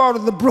David took out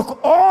of the brook.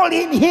 All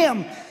in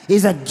him.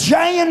 He's a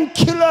giant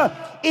killer.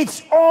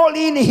 It's all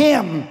in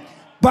him.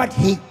 But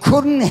he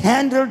couldn't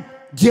handle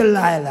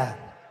Delilah.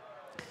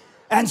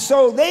 And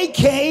so they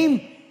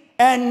came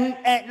and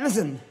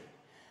listen,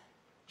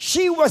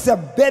 she was a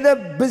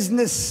better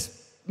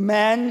business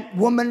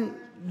woman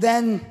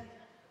than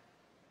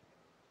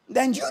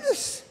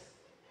Judas.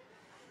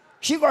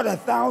 She got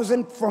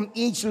 1,000 from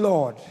each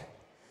Lord.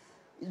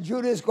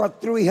 Judas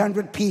got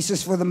 300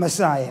 pieces for the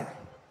Messiah.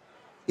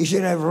 You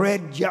should have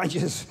read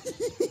Judges.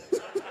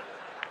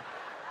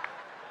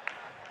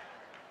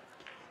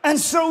 And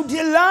so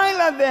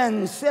Delilah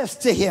then says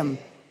to him,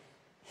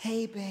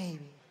 hey, baby.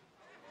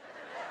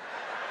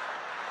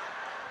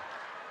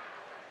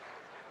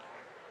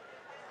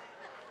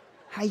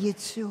 How you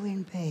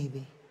doing,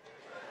 baby?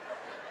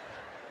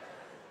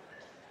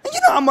 And you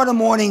know, I'm not a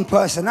morning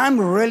person. I'm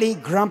really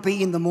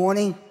grumpy in the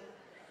morning.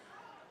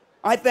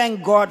 I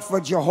thank God for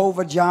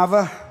Jehovah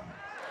Java.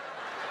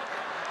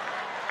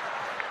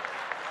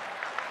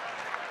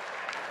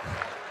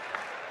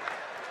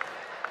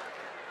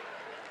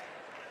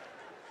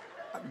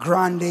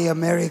 Grande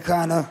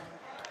Americano,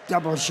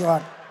 double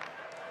shot.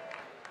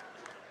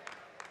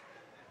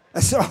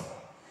 So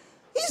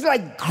he's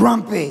like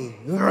grumpy.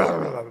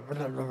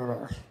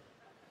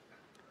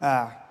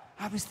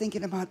 I was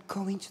thinking about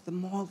going to the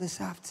mall this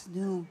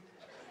afternoon.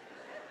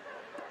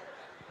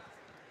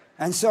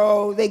 And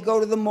so they go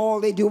to the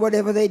mall, they do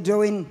whatever they're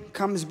doing,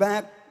 comes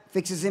back,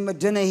 fixes him a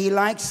dinner he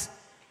likes.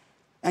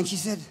 And she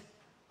said,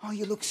 oh,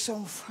 you look so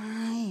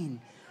fine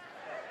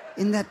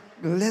in that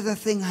leather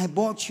thing I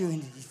bought you.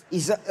 And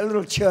he's a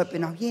little chirp, you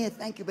know. Yeah,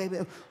 thank you, baby.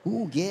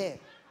 Ooh, yeah.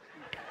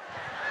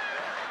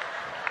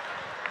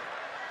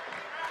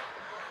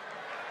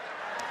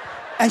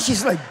 And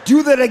she's like,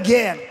 do that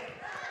again.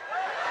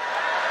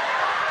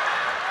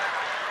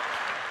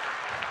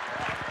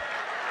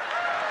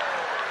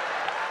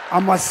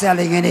 I'm not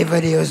selling any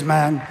videos,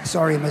 man.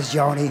 Sorry, Miss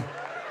Joni.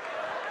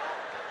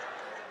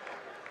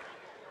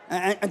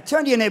 And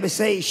turn to your neighbor and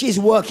say, she's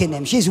working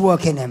him. She's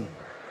working him.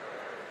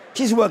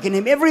 She's working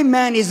him. Every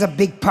man is a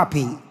big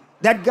puppy.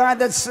 That guy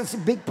that's such a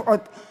big,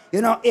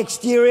 you know,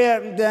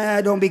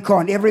 exterior, don't be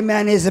conned. Every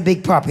man is a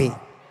big puppy.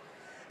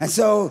 And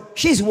so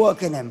she's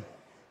working him.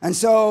 And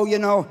so, you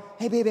know,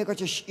 hey, baby, I got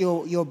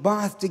your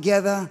bath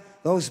together.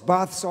 Those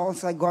bath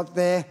salts I got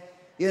there.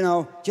 You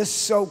know,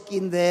 just soak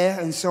in there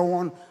and so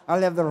on.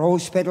 I'll have the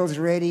rose petals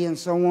ready and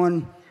so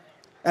on.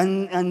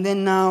 And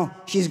then now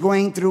she's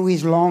going through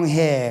his long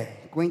hair.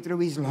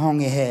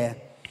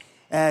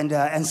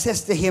 And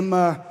says to him,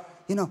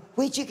 you know,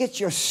 where'd you get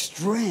your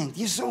strength?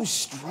 You're so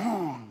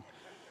strong.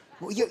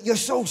 You're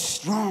so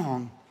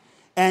strong.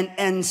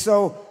 And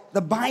so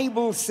the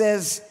Bible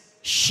says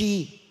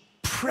she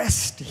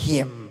pressed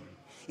him.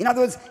 In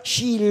other words,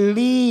 she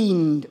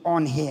leaned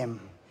on him.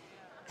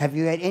 Have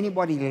you had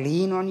anybody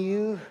lean on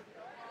you?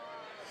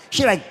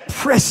 She like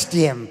pressed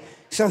him.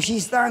 So she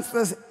starts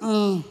this,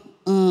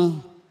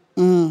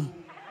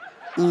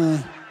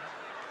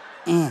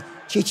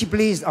 Chichi,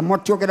 please, I'm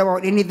not talking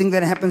about anything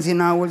that happens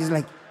in our world. It's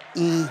like,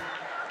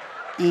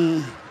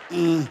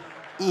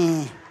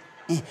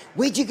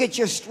 Where'd you get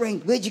your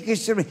strength? Where'd you get your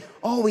strength?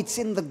 Oh, it's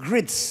in the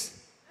grits.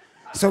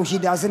 So she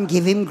doesn't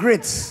give him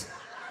grits.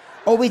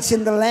 Oh, it's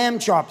in the lamb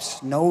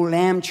chops. No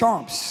lamb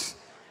chops.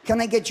 Can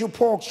I get you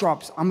pork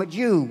chops? I'm a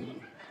Jew.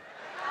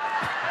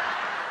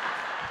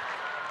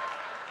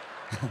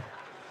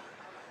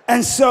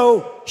 And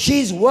so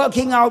she's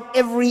working out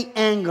every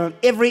angle,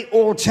 every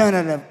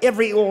alternative.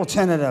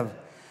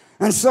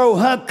 And so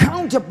her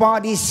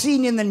counterpart is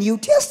seen in the New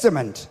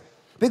Testament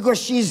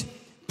because she's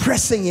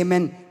pressing him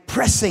and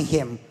pressing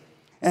him.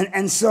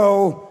 And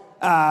so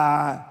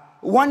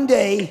one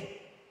day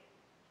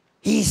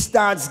he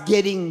starts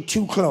getting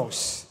too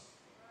close.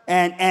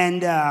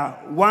 And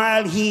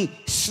while he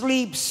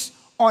sleeps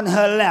on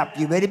her lap,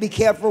 you better be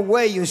careful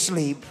where you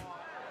sleep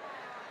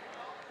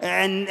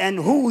and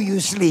who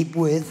you sleep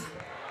with.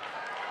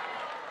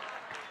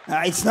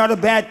 It's not a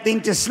bad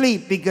thing to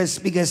sleep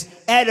because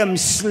Adam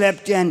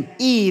slept and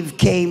Eve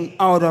came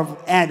out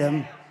of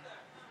Adam.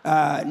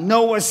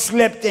 Noah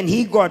slept and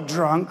he got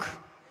drunk.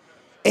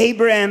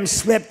 Abraham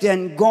slept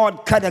and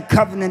God cut a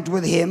covenant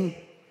with him.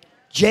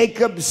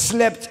 Jacob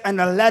slept and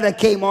a ladder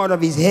came out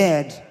of his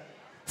head.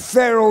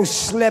 Pharaoh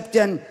slept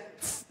and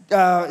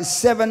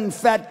 7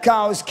 fat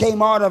cows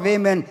came out of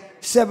him and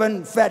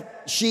 7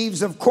 fat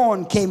sheaves of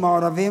corn came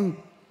out of him.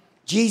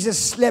 Jesus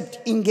slept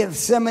in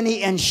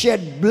Gethsemane and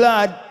shed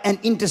blood and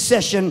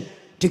intercession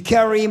to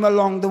carry him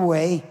along the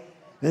way.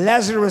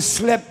 Lazarus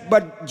slept,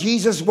 but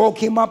Jesus woke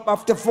him up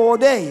after 4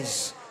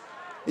 days.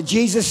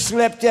 Jesus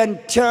slept and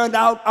turned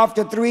out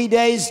after 3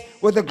 days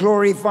with a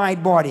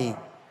glorified body.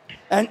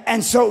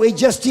 And so it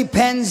just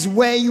depends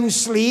where you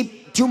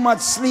sleep. Too much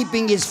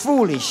sleeping is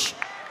foolish,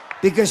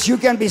 because you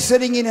can be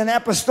sitting in an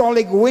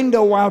apostolic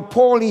window while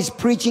Paul is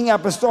preaching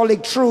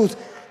apostolic truth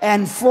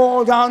and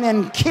fall down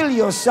and kill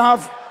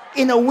yourself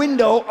in a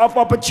window of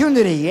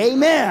opportunity.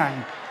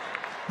 Amen.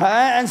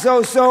 And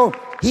so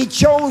he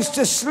chose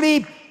to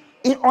sleep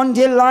on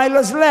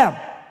Delilah's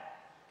lap.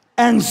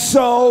 And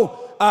so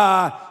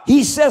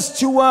he says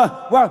to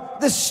her, well,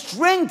 the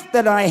strength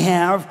that I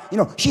have, you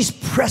know, she's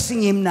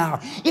pressing him now.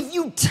 If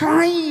you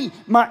tie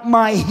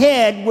my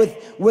head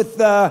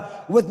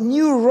with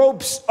new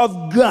ropes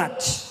of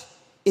gut,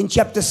 in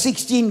chapter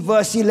 16,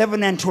 verse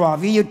 11 and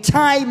 12. You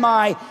tie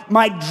my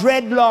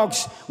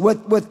dreadlocks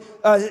with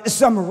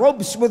some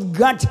ropes with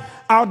gut,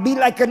 I'll be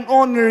like an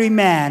ordinary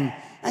man.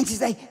 And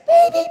she's like,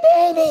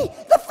 baby,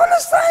 the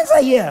Philistines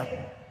are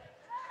here.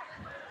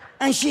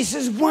 And she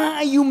says, why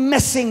are you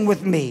messing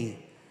with me?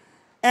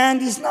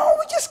 And he's, no,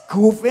 we're just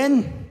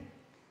goofing.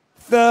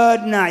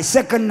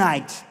 Second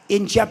night,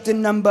 in chapter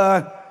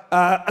number,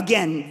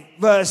 again,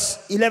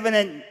 verse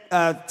 11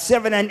 and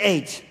 7 and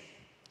 8.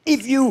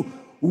 If you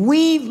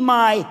weave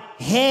my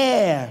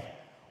hair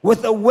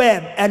with a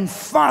web and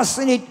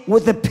fasten it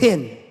with a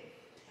pin.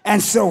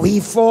 And so he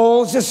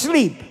falls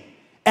asleep.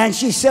 And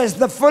she says,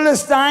 the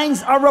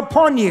Philistines are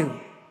upon you.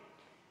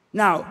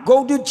 Now,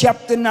 go to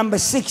chapter number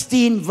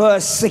 16,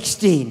 verse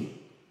 16.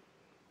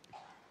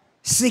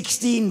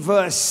 16,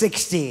 verse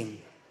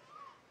 16.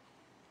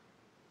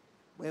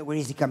 Where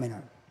is he coming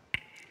on?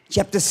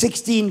 Chapter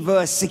 16,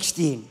 verse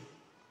 16.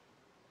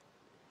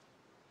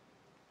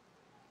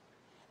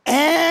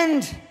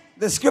 And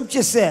the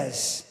scripture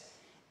says,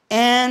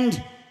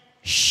 and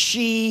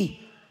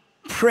she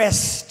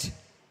pressed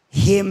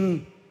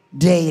him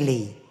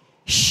daily.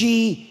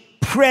 She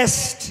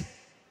pressed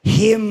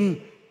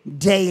him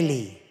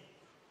daily.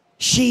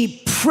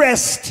 She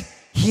pressed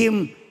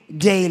him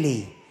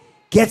daily.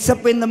 Gets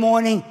up in the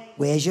morning,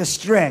 where's your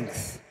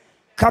strength?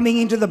 Coming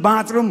into the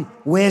bathroom,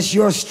 where's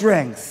your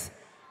strength?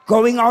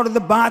 Going out of the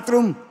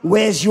bathroom,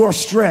 where's your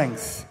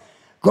strength?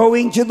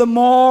 Going to the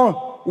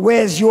mall,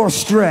 where's your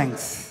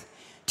strength?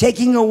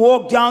 Taking a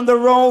walk down the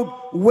road,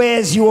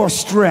 where's your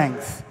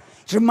strength?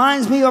 It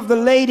reminds me of the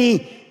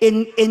lady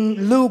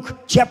in Luke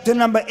chapter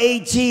number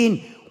 18,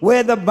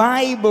 where the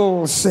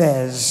Bible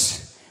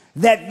says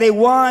that there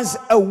was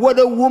a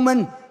widow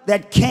woman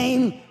that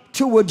came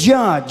to a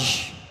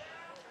judge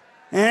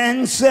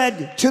and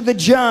said to the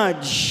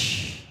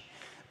judge,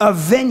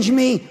 avenge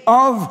me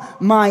of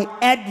my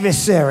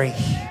adversary.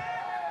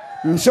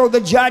 And so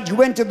the judge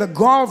went to the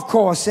golf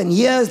course, and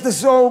here's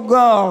this old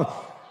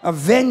girl,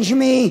 avenge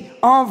me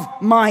of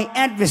my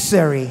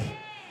adversary.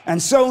 And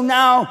so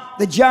now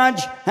the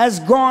judge has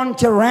gone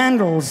to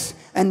Randall's,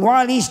 and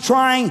while he's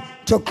trying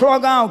to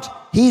clog out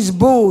his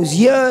booze,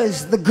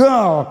 here's the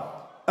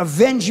girl,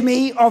 avenge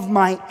me of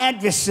my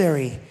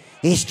adversary.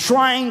 He's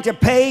trying to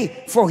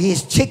pay for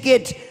his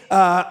ticket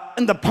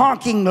in the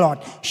parking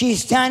lot.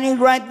 She's standing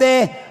right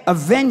there,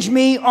 avenge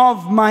me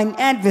of mine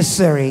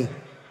adversary.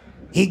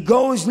 He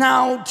goes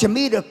now to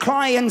meet a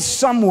client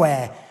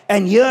somewhere,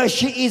 and here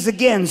she is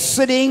again,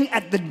 sitting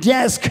at the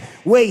desk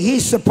where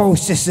he's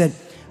supposed to sit.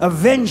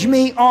 Avenge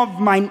me of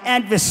mine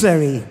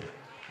adversary.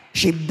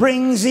 She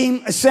brings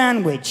him a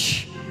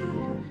sandwich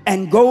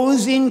and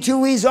goes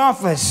into his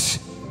office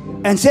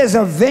and says,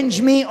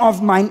 avenge me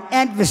of mine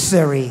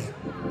adversary.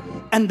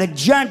 And the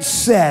judge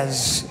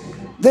says,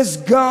 this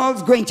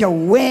girl's going to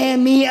wear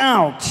me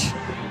out.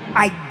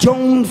 I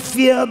don't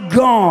fear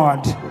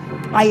God.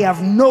 I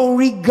have no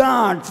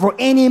regard for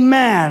any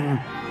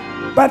man.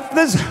 But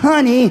this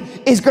honey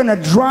is going to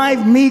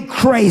drive me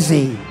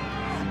crazy.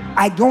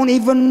 I don't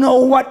even know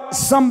what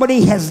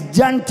somebody has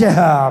done to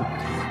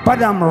her,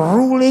 but I'm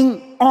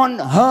ruling on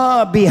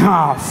her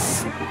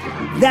behalf.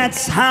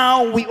 That's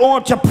how we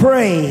ought to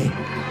pray.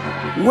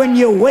 When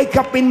you wake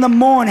up in the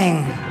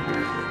morning,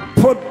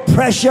 put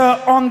pressure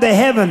on the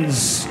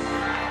heavens.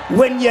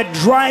 When you're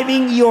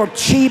driving your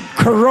cheap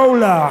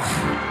Corolla,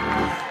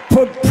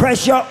 put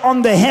pressure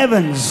on the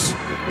heavens.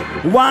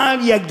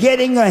 While you're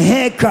getting a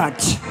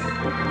haircut,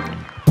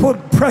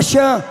 put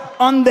pressure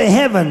on the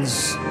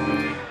heavens.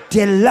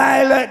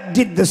 Delilah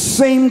did the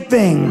same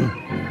thing.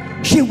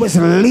 She was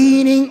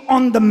leaning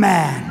on the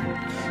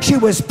man. She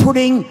was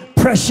putting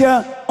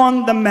pressure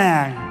on the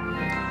man.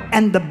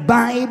 And the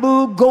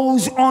Bible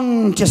goes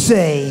on to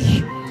say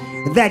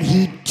that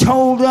he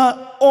told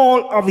her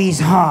all of his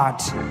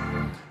heart.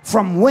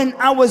 From when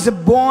I was a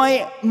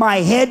boy, my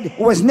head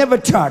was never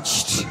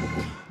touched.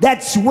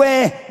 That's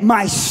where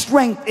my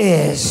strength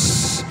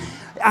is.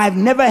 I've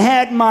never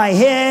had my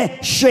hair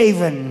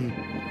shaven.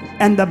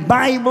 And the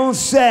Bible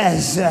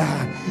says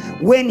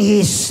when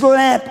he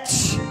slept,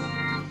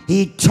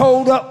 he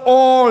told her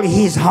all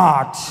his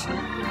heart.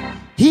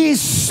 He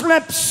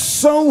slept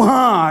so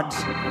hard,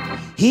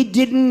 he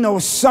didn't know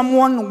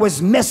someone was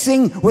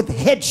messing with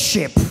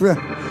headship.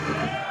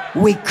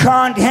 We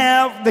can't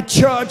have the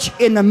church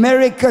in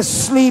America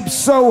sleep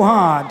so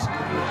hard,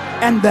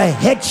 and the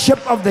headship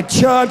of the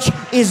church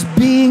is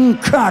being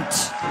cut.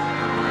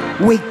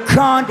 We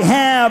can't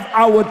have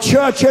our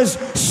churches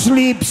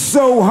sleep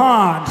so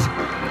hard,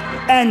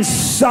 and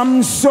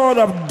some sort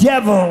of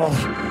devil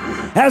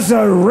has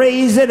a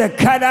razor to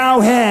cut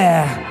our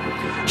hair.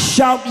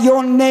 Shout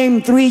your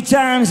name 3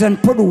 times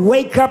and put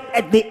wake up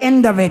at the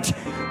end of it.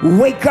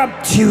 Wake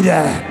up,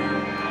 Tudor.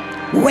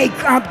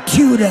 Wake up,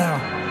 Tudor.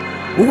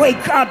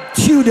 Wake up,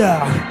 Tudor.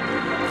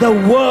 The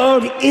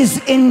world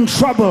is in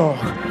trouble.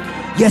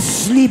 You're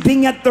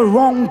sleeping at the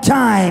wrong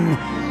time.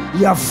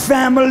 Your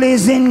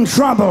family's in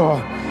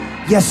trouble.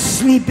 You're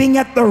sleeping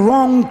at the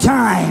wrong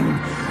time.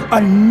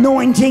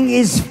 Anointing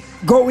is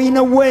going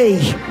away.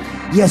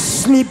 You're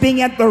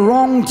sleeping at the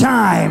wrong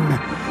time.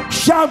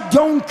 Shout,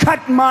 don't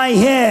cut my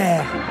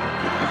hair.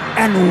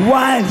 And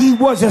while he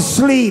was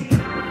asleep,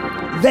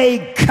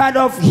 they cut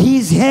off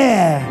his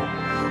hair.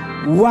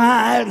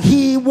 While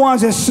he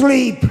was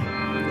asleep,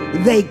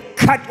 they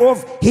cut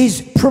off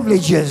his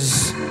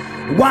privileges.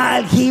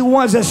 While he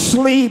was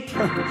asleep,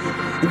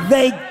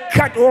 they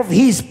cut off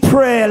his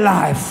prayer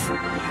life.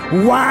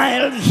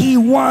 While he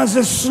was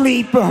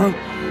asleep,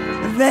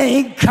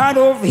 they cut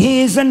off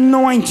his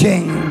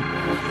anointing.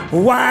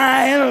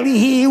 While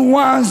he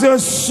was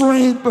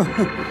asleep,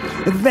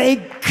 they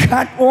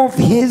cut off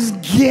his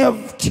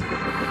gift.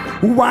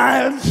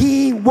 While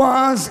he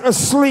was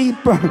asleep,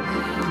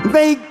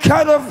 they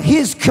cut off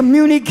his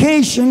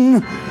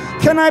communication.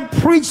 Can I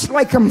preach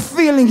like I'm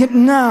feeling it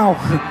now?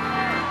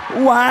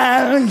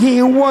 While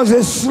he was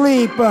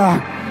asleep,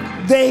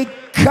 they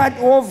cut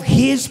off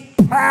his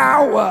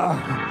power.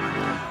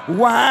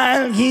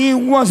 While he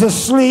was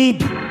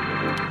asleep,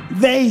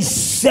 they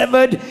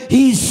severed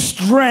his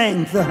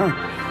strength.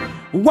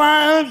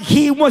 While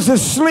he was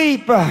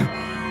asleep,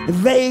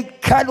 they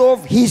cut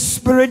off his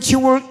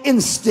spiritual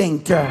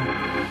instinct.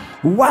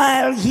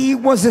 While he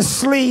was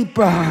asleep,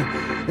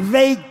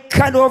 they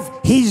cut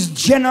off his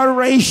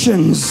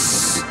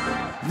generations.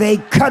 They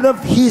cut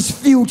off his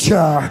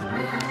future.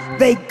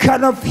 They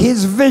cut off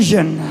his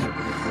vision.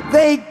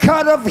 They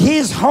cut off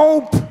his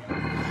hope.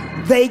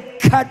 They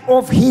cut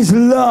off his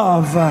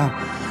love.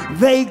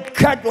 They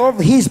cut off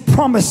his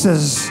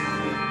promises.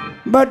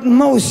 But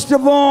most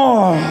of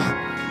all,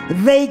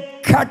 they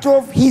cut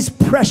off his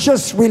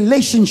precious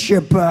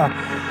relationship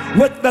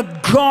with the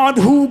God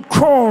who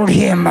called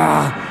him.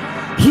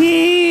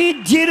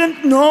 He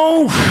didn't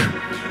know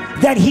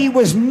that he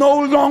was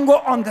no longer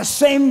on the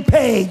same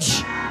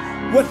page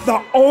with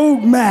the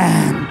old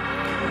man.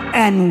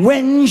 And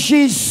when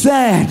she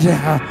said,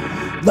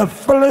 the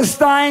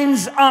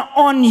Philistines are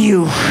on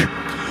you,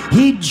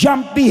 he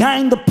jumped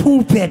behind the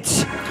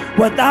pulpit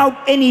without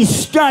any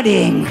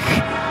studying,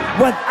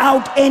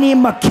 without any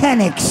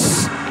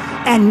mechanics,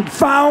 and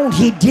found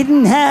he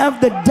didn't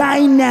have the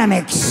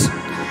dynamics.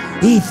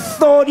 He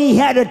thought he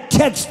had a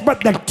text,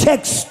 but the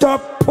text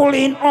stopped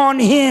pulling on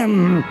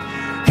him.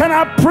 Can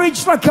I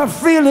preach like I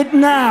feel it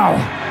now?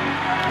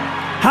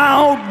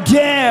 How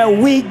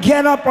dare we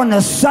get up on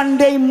a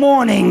Sunday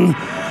morning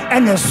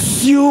and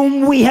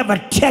assume we have a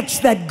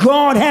text that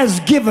God has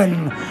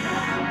given?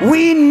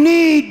 We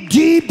need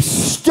deep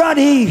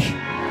study.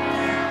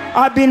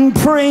 I've been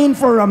praying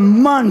for a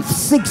month,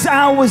 6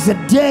 hours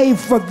a day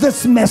for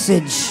this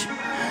message.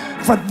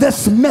 For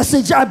this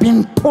message, I've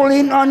been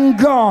pulling on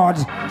God.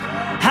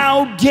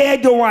 How dare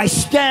do I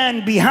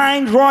stand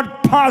behind Rod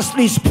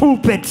Parsley's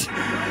pulpit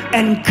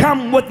and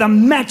come with a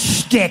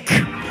matchstick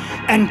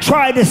and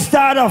try to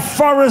start a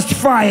forest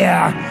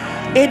fire?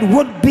 It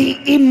would be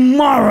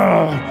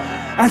immoral.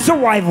 And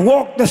so I've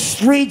walked the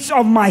streets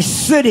of my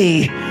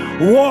city,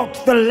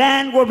 walked the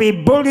land where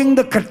we're building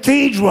the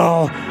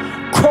cathedral,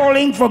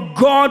 calling for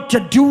God to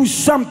do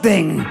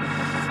something,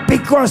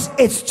 because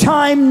it's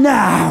time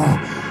now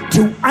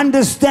to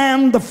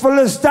understand the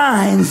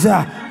Philistines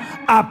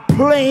are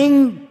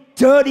playing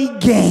dirty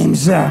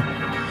games.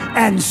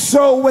 And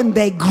so when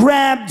they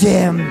grabbed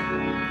him,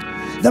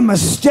 the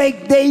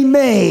mistake they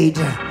made,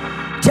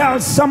 tell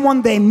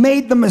someone they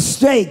made the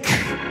mistake.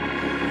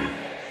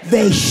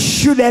 They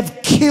should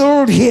have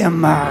killed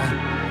him.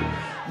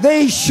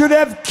 They should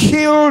have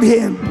killed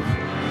him.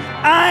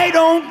 I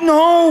don't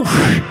know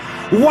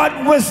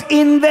what was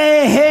in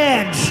their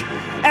head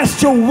as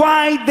to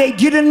why they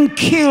didn't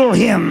kill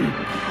him.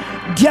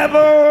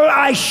 Devil,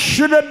 I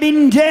should have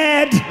been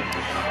dead,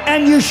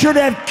 and you should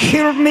have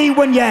killed me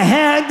when you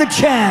had the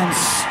chance.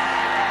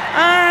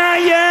 Ah,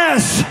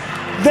 yes,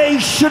 they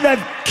should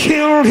have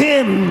killed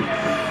him,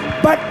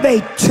 but they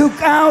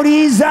took out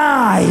his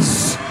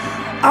eyes.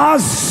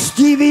 Ask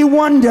Stevie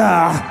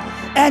Wonder,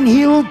 and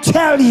he'll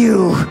tell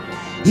you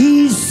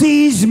he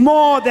sees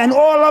more than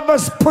all of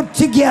us put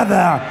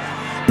together,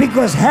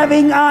 because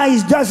having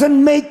eyes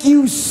doesn't make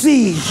you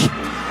see.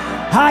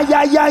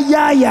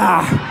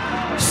 Ha-ya-ya-ya-ya.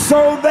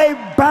 So they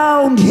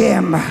bound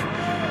him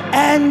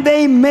and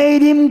they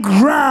made him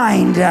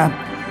grind,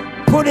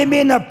 put him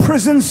in a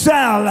prison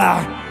cell.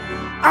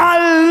 I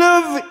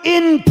live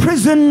in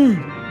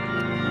prison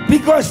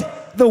because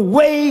the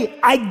way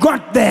I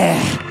got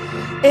there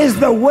is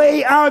the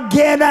way I'll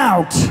get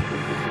out.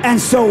 And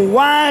so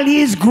while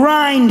he's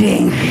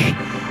grinding,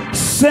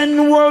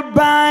 sin will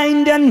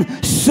bind and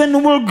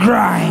sin will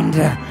grind.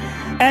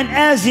 And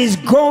as he's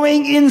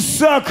going in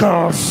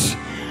circles,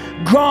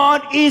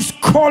 God is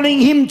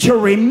calling him to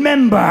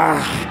remember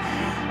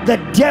the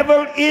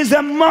devil is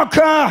a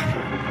mocker,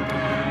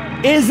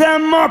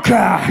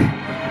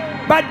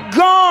 but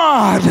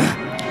God,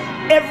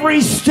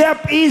 every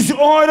step is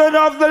ordered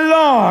of the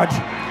Lord.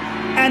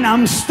 And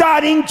I'm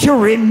starting to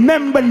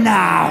remember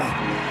now.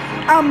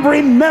 I'm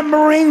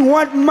remembering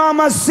what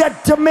Mama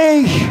said to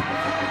me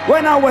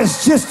when I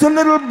was just a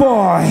little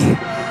boy.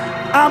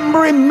 I'm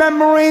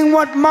remembering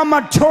what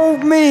Mama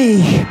told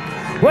me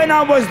when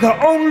I was the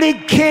only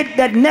kid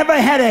that never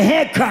had a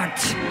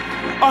haircut.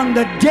 On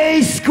the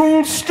day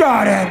school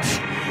started,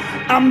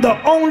 I'm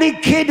the only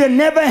kid that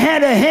never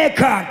had a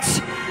haircut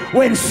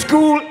when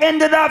school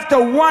ended after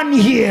 1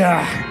 year.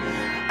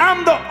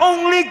 I'm the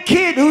only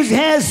kid whose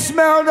hair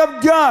smelled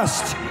of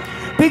dust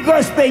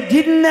because they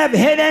didn't have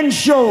head and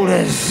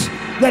shoulders.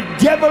 The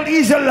devil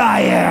is a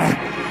liar.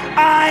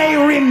 I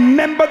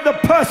remember the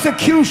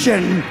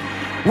persecution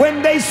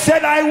when they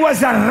said I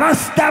was a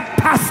Rasta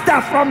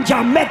Pasta from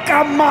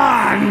Jamaica,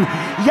 man.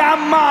 Yeah,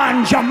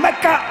 man,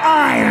 Jamaica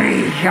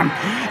Irish.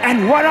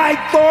 And what I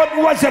thought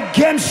was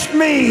against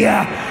me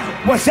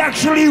was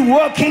actually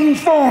working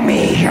for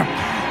me.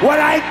 What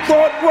I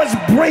thought was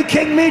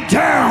breaking me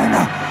down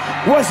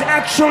was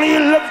actually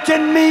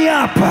lifting me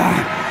up.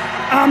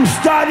 I'm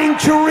starting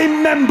to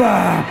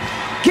remember.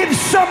 Give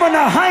someone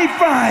a high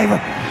five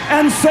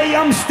and say,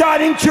 I'm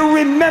starting to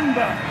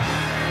remember.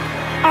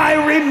 I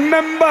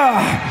remember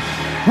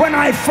when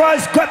I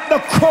first got the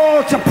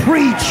call to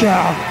preach.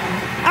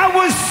 I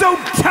was so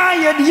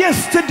tired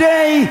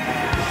yesterday,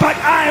 but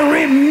I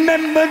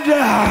remembered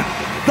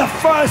the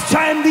first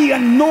time the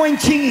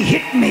anointing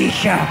hit me.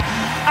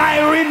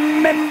 I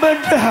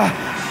remembered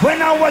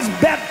when I was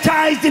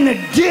baptized in a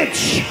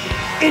ditch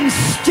in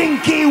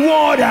stinky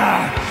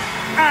water.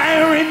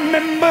 I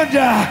remembered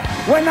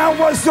when I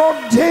was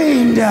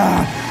ordained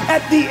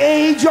at the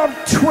age of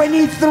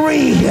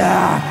 23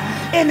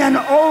 in an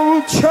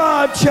old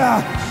church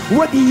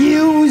with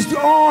used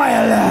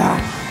oil,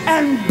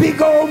 and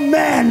big old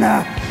men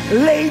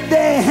laid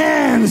their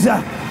hands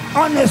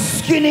on a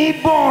skinny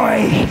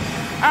boy.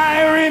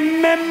 I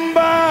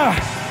remember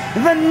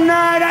the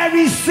night I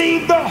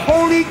received the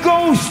Holy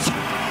Ghost,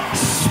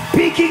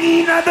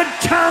 speaking in other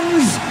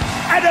tongues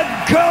at a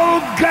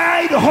Girl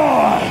Guide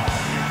hall.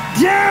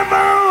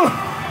 Devil,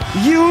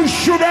 you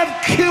should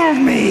have killed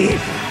me,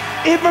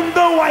 even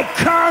though I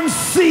can't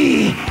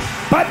see,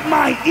 but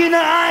my inner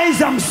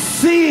eyes I'm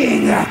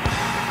seeing.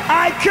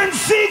 I can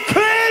see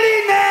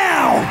clearly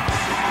now.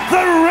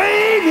 The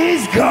rain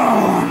is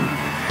gone.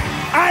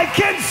 I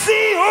can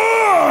see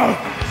all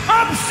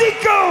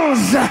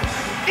obstacles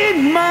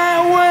in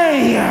my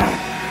way.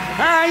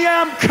 I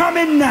am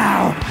coming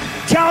now.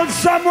 Tell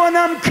someone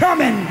I'm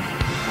coming.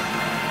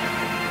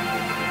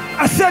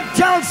 I said,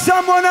 tell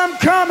someone I'm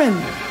coming.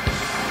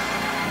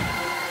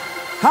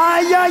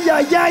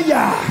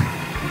 Yeah.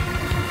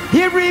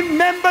 He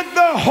remembered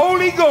the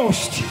Holy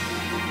Ghost.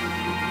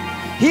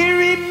 He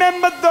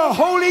remembered the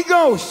Holy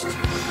Ghost.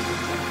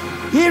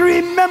 He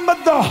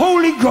remembered the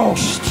Holy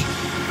Ghost.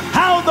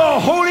 How the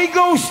Holy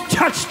Ghost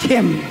touched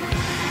him.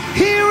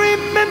 He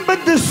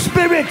remembered the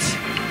Spirit.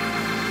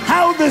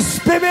 How the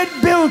Spirit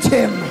built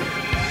him.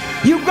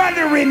 You got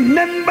to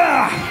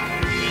remember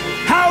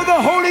how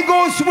the Holy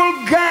Ghost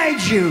will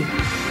guide you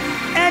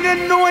and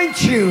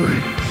anoint you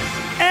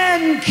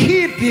and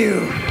keep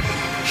you.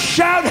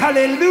 Shout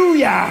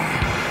hallelujah.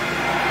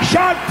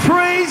 Shout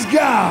praise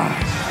God.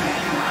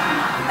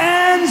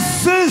 And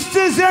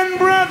sisters and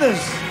brothers,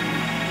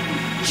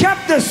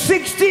 chapter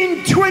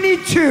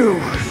 16:22.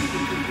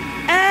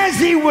 As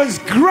he was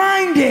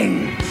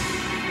grinding,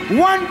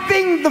 one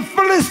thing the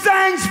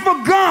Philistines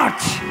forgot.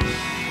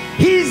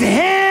 His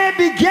hair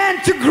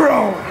began to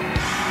grow.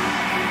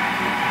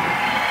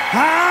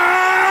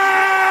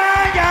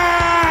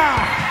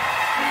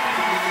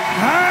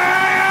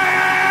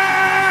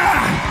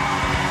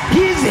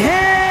 His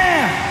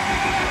hair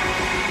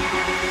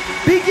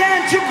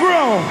began to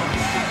grow.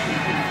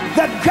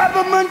 The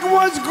government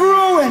was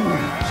growing.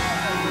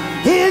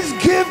 His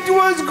gift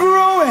was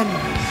growing.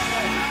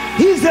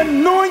 His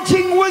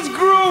anointing was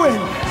growing.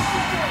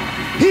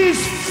 His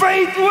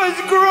faith was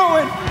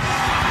growing.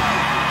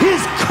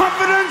 His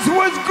confidence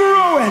was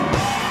growing.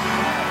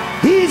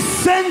 His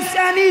sense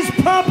and his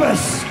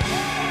purpose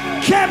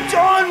kept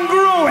on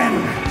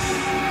growing.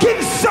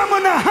 Give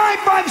someone a high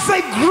five.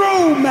 Say,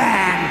 grow,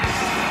 man.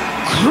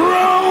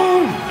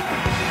 Grow.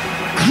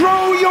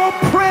 Grow your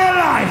prayer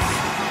life.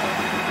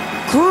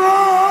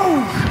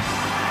 Grow.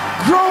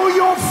 Grow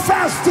your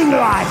fasting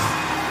life.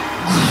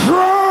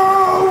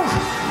 Grow.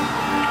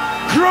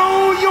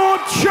 Grow your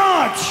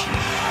church.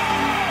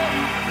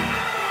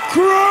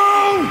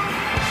 Grow.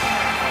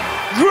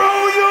 Grow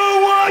your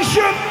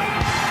worship.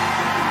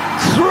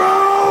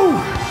 Grow.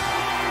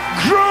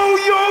 Grow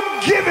your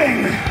giving.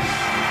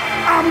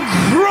 I'm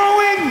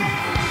growing.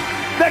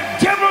 The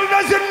devil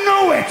doesn't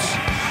know it.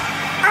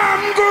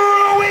 I'm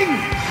growing.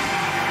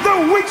 The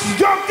witch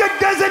doctor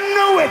doesn't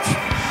know it.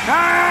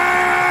 I'm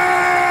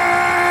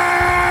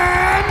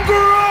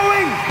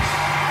growing.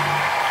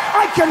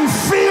 I can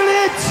feel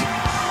it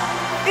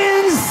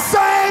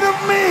inside of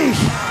me.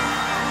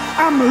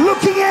 I'm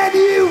looking at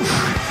you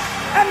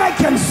and I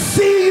can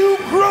see you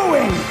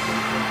growing.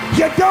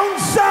 You don't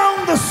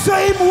sound the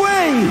same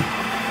way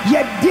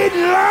you did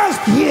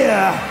last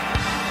year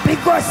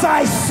because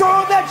I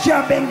saw that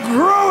you've been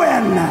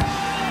growing.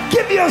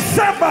 Give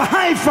yourself a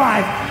high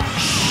five.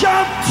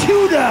 Shout,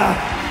 Tudor,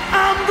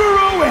 I'm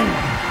growing.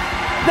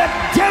 The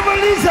devil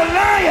is a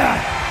liar.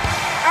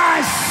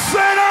 I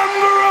said I'm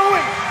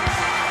growing.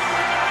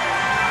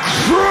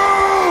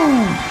 Grow.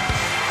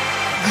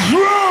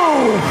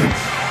 grow.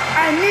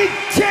 I need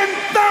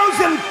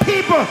 10,000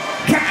 people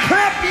to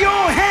clap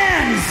your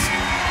hands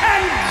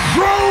and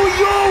grow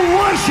your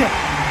worship.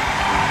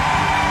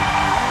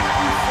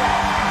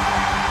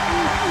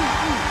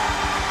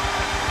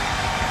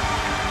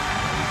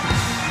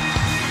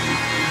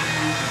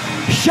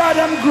 Shout,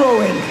 I'm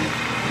growing.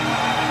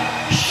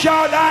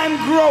 Shout, I'm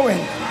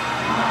growing.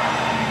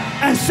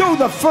 And so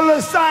the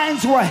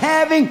Philistines were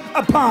having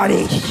a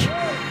party.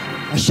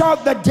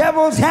 Shout, the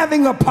devil's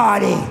having a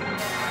party.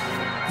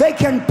 They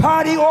can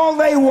party all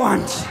they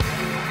want.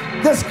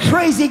 This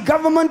crazy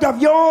government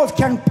of yours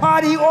can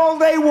party all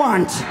they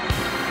want.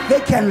 They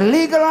can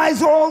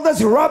legalize all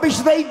this rubbish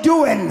they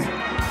doing,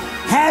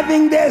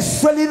 having their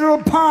silly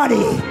little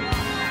party.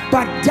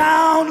 But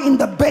down in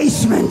the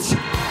basement,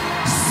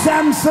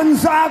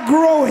 Samsons are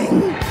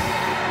growing.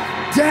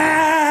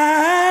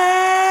 Down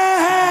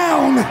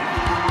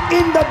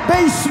in the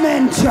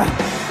basement,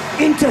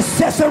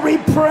 intercessory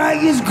prayer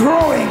is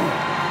growing.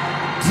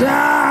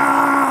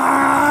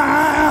 Down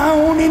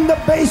in the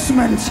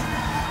basement,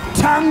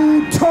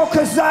 tongue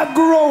talkers are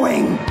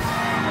growing.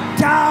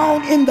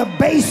 Down in the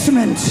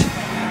basement,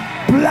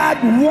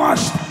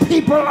 blood-washed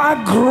people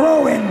are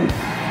growing.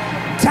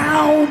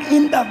 Down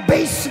in the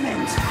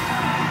basement,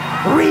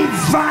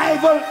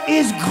 revival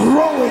is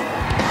growing.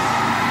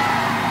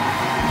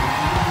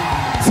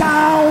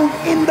 Down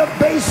in the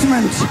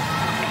basement,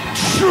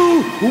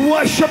 true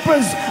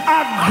worshipers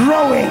are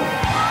growing.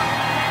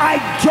 I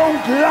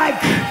don't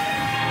like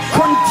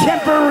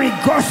contemporary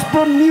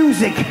gospel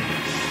music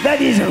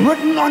that is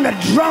written on a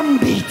drum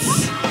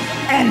beats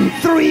and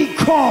 3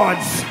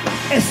 chords.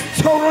 It's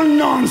total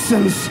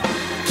nonsense.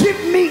 Give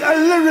me a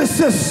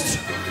lyricist.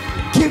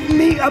 Give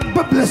me a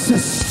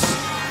biblicist.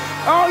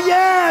 Oh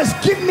yes,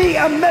 give me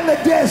a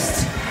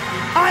melodist.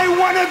 I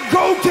want to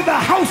go to the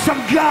house of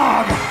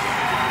God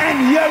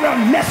and hear a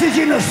message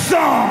in a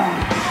song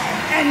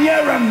and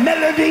hear a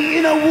melody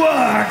in a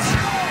word.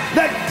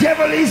 The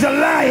devil is a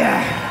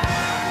liar.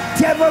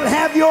 Devil,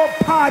 have your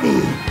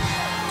party.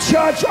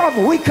 Church of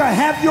Wicca,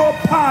 have your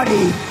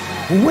party.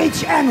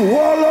 Witch and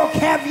warlock,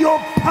 have your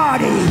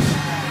party.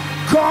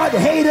 God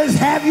haters,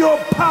 have your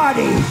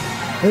party.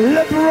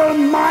 Liberal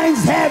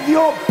minds, have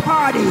your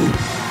party.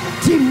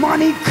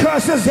 Demonic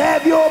curses,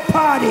 have your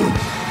party.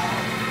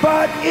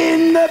 But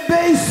in the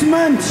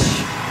basement,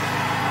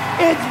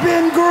 it's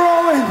been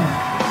growing.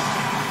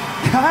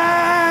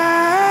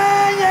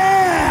 Ah,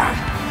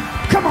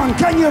 yeah. Come on,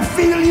 can you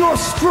feel your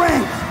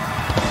strength?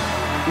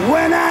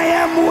 When I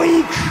am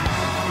weak,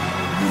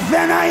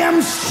 then I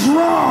am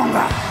strong.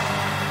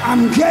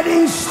 I'm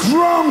getting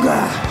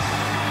stronger.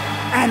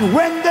 And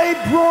when they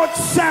brought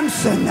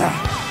Samson,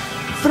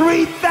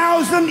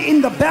 3,000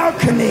 in the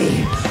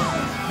balcony,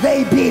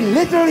 they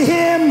belittled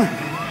him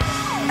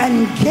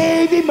and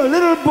gave him a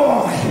little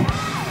boy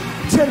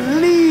to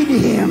lead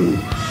him.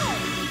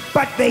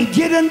 But they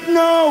didn't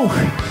know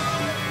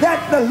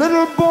that the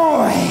little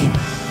boy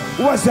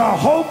was a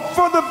hope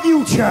for the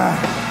future.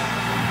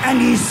 And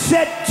he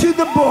said to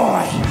the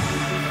boy,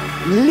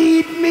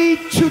 lead me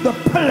to the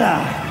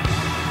pillar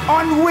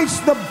on which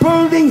the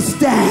building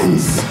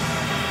stands.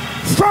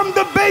 From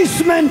the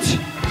basement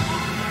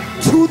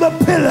to the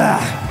pillar.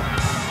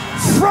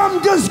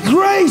 From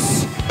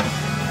disgrace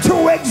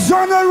to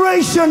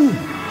exoneration.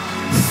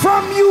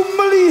 From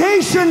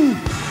humiliation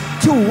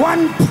to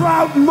one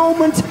proud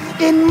moment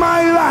in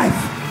my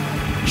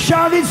life.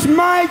 Shout, it's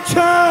my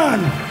turn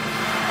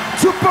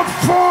to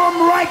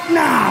perform right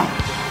now.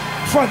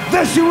 For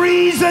this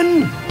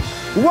reason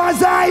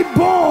was I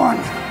born,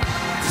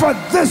 for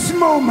this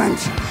moment.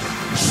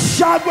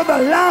 Shout with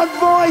a loud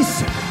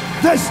voice,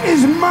 this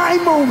is my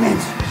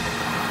moment.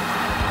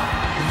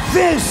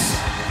 This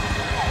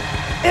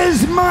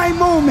is my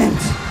moment.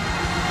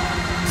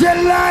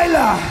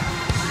 Delilah,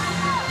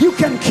 you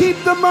can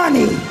keep the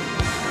money.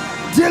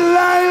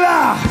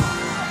 Delilah,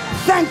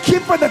 thank you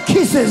for the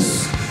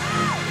kisses.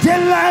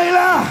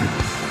 Delilah,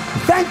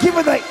 thank you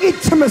for the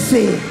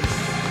intimacy.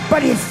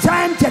 But it's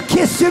time to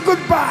kiss you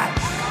goodbye.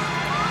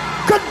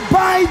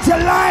 Goodbye,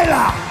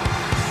 Delilah.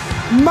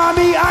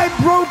 Mommy, I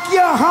broke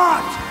your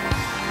heart.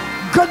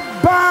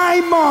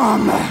 Goodbye,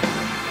 Mom.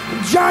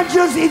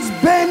 Judges, it's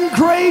been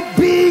great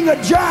being a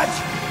judge.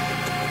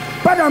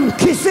 But I'm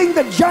kissing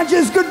the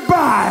judges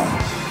goodbye.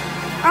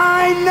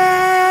 I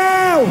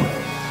now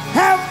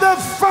have the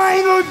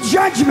final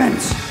judgment.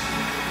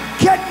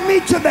 Get me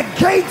to the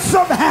gates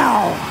of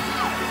hell.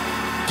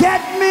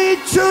 Get me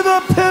to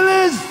the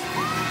pillars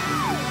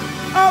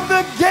of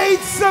the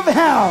gates of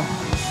hell.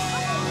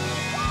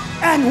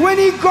 And when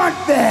he got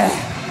there,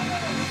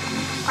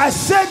 I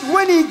said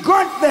when he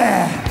got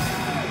there,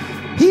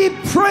 he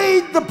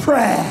prayed the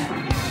prayer.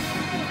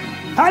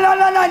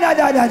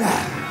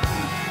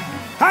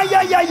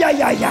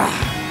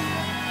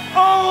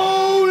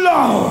 Oh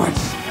Lord,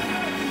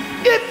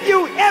 if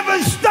you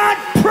ever start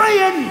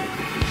praying,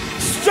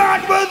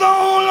 start with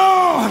oh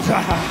Lord.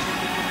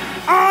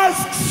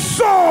 Ask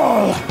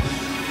Saul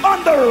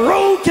on the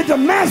road to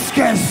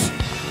Damascus,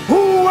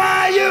 who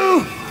are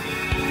you?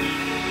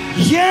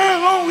 Yeah,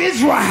 oh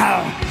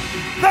Israel,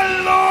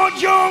 The Lord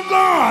your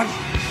God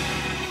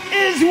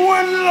is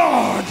one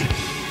Lord.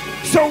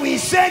 So he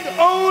said,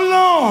 oh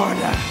Lord,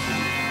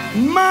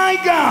 my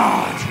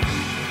God,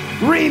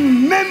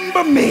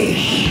 remember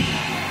me.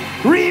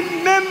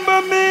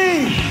 Remember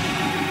me.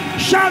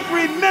 Shout,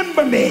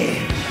 remember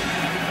me.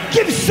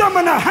 Give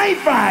someone a high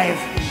five.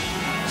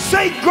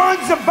 Say,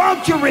 God's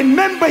about to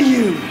remember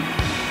you.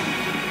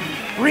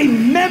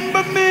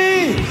 Remember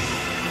me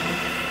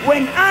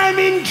when I'm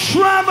in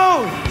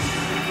trouble.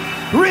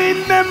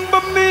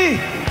 Remember me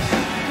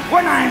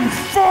when I'm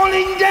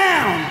falling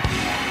down.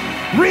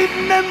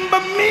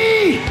 Remember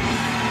me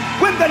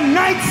when the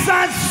nights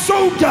are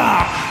so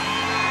dark.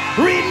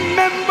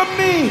 Remember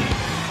me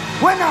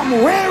when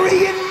I'm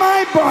weary in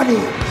my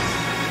body.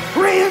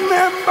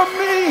 Remember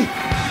me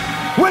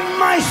when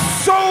my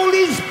soul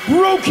is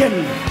broken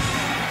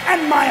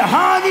and my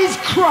heart is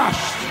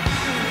crushed.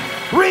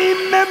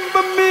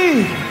 Remember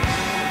me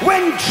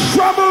when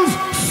troubles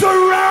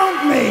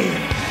surround me.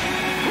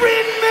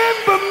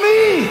 Remember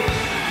me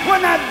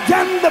when I've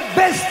done the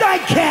best I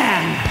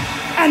can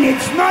and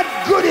it's not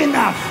good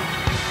enough.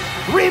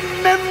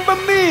 Remember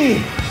me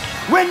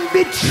when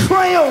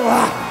betrayal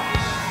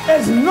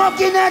is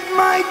knocking at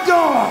my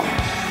door.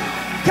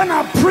 Can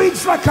I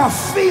preach like I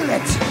feel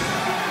it?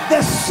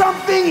 There's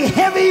something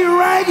heavy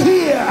right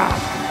here.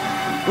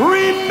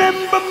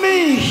 Remember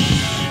me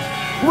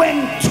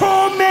when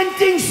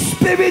tormenting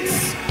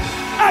spirits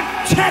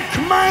attack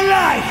my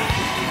life.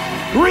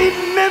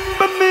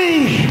 Remember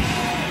me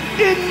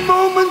in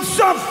moments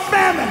of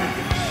famine.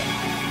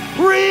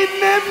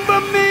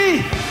 Remember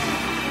me.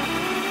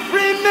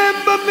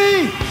 Remember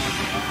me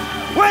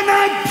when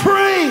I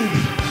prayed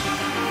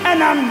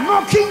and I'm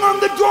knocking on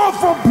the door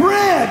for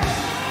bread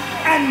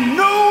and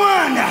no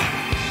one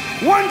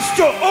wants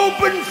to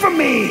open for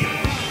me.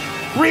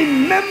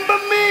 Remember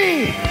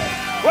me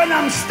when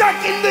I'm stuck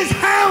in this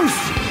house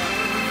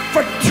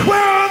for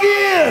 12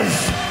 years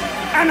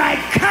and I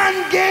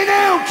can't get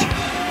out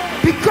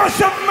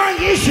because of my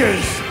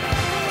issues.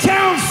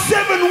 Tell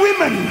 7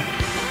 women,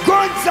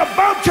 God's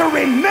about to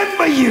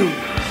remember you.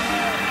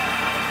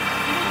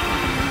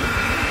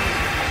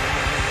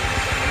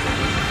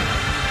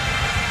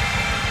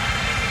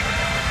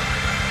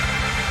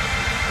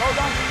 Hold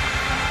on.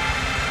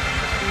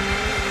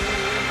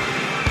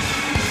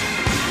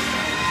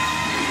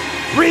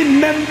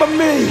 Remember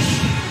me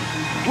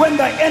when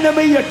the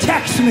enemy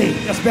attacks me.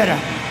 That's better.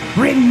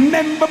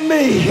 Remember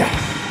me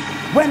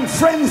when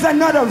friends are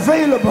not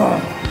available.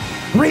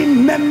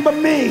 Remember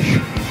me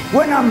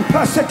when I'm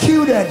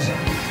persecuted.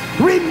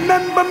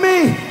 Remember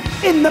me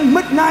in the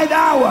midnight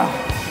hour.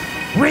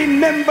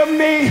 Remember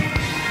me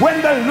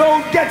when the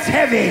load gets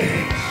heavy.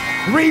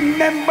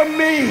 Remember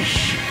me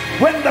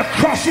when the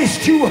cross is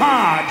too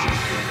hard.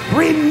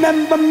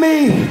 Remember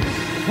me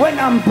when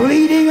I'm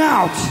bleeding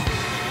out.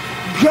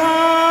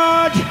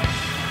 God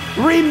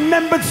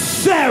remembered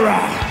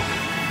Sarah.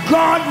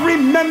 God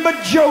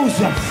remembered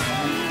Joseph.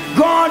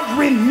 God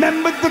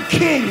remembered the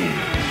king.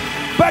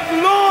 But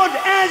Lord,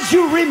 as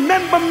you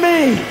remember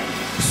me,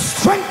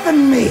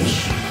 strengthen me.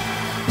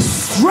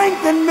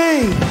 Strengthen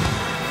me.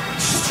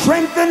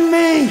 Strengthen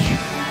me.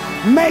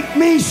 Make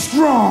me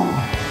strong.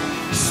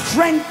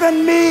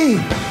 Strengthen me.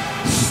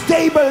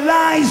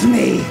 Stabilize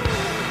me.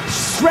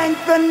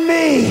 Strengthen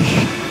me.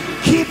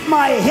 Keep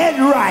my head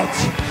right.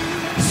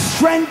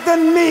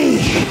 Strengthen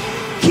me.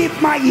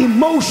 Keep my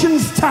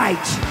emotions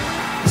tight.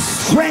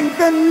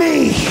 Strengthen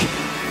me.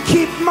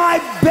 Keep my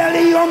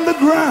belly on the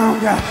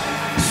ground.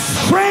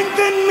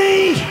 Strengthen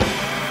me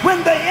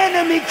when the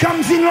enemy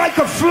comes in like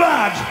a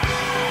flood.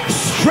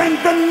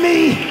 Strengthen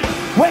me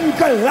when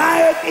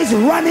Goliath is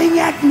running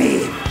at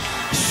me.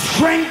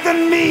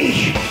 Strengthen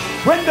me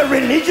when the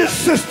religious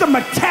system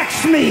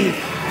attacks me.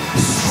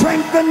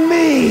 Strengthen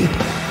me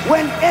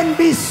when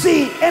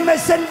NBC,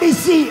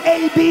 MSNBC,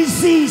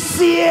 ABC,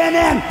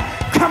 CNN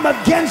come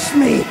against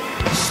me.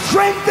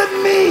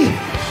 Strengthen me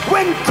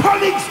when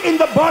colleagues in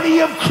the body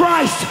of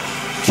Christ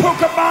talk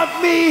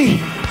about me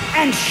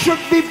and shoot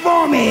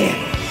before me.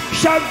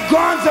 Shout,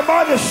 God's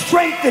about to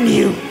strengthen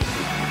you.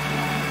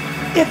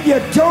 If you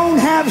don't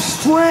have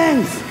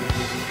strength,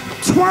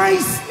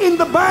 twice in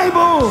the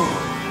Bible,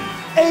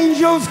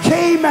 angels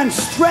came and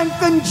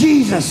strengthened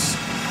Jesus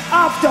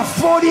after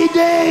 40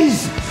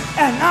 days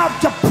and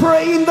after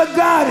praying in the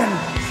garden.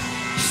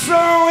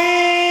 So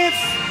if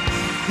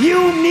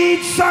you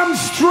need some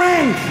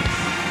strength,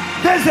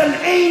 there's an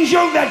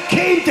angel that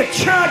came to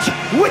church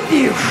with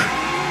you.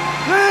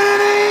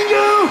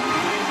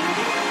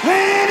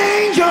 That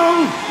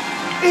angel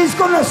is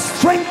going to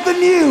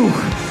strengthen you.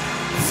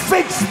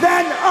 Fix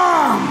that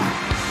arm.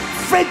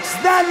 Fix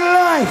that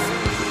life.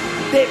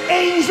 The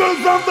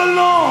angels of the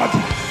Lord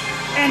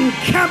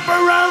encamp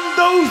around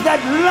those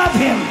that love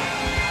him.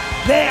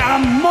 They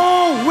are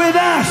more with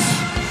us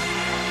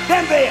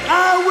than they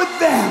are with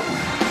them.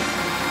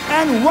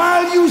 And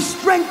while you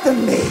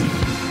strengthen me,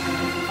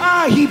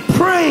 he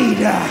prayed,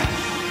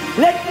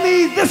 let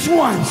me this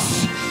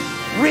once,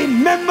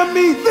 remember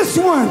me this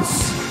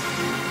once.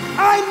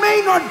 I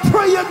may not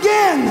pray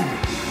again,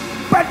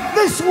 but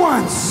this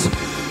once,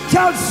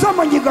 Tell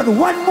someone you got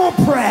one more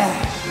prayer.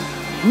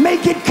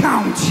 Make it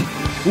count.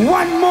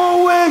 One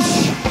more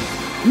wish.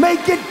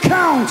 Make it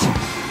count.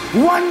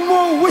 One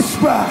more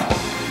whisper.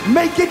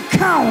 Make it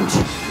count.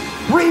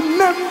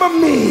 Remember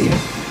me.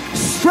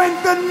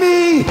 Strengthen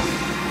me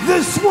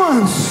this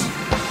once.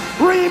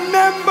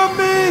 Remember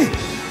me.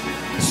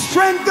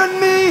 Strengthen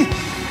me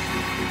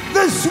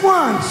this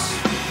once.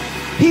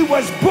 He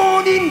was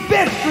born in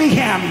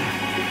Bethlehem,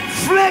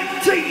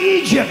 fled to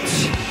Egypt,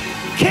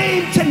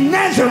 came to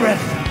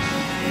Nazareth,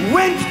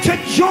 went to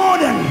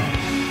Jordan,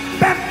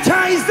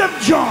 baptized of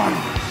John,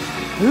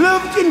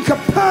 lived in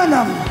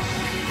Capernaum.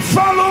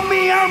 Follow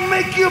me, I'll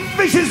make you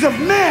fishers of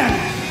men.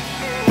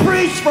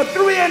 Preached for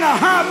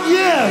 3.5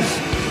 years.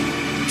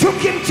 Took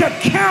him to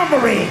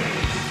Calvary.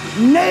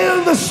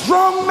 Nailed the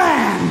strong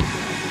man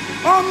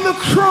on the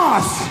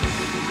cross.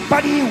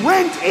 But he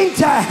went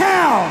into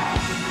hell.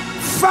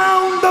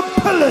 Found the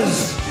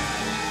pillars.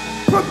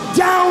 Put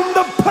down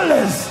the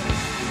pillars.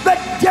 The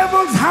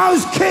devil's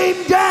house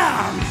came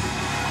down.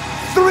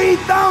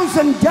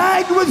 3,000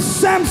 died with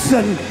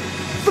Samson.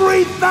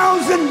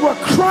 3,000 were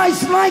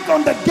Christ-like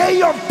on the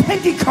day of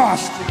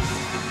Pentecost.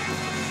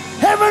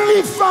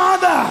 Heavenly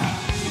Father,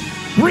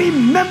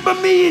 remember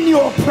me in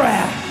your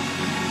prayer.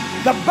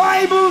 The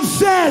Bible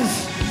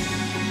says,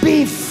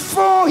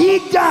 before he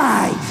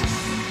died,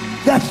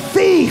 the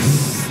thief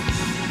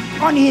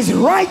on his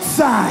right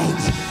side,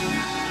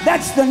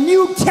 that's the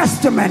New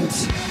Testament,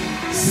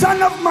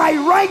 son of my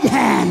right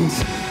hand,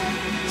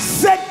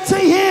 said to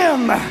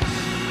him,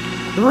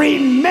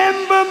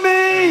 remember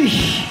me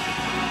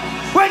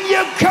when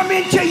you come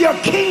into your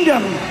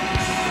kingdom.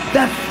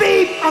 The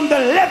thief on the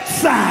left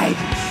side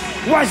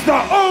was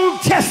the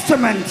Old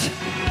Testament.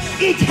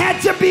 It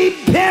had to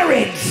be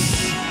buried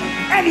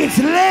and its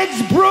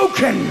legs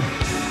broken.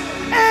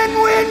 And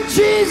when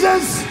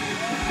Jesus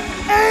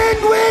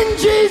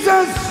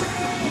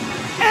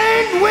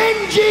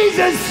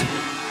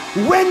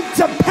went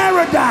to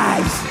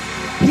paradise,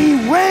 he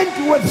went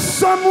with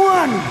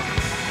someone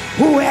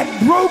who had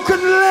broken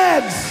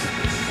legs,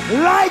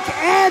 like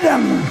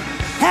Adam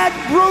had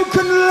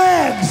broken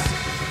legs,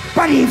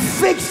 but he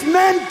fixed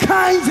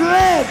mankind's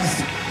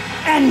legs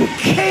and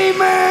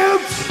came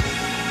out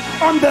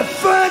on the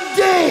third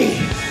day.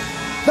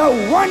 The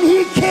one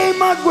he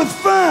came out with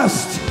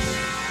first,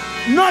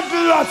 not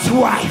Lot's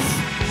wife.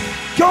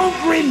 Don't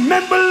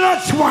remember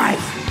Lot's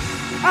wife.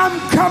 I'm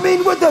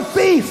coming with the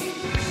thief,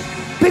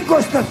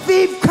 because the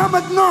thief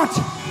cometh not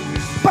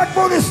but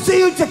for to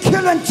steal, to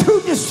kill, and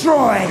to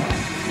destroy.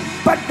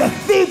 But the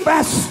thief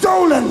has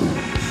stolen.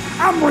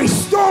 I'm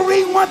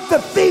restoring what the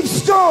thief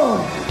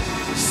stole.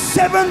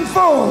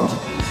 Sevenfold.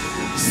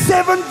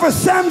 7 for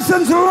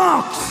Samson's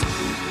locks.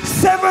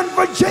 7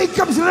 for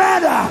Jacob's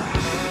ladder.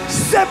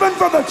 7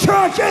 for the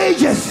church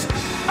ages.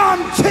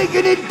 I'm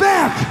taking it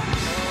back.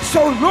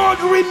 So Lord,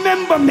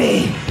 remember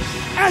me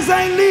as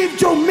I leave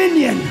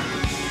dominion.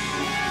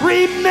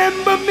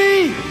 Remember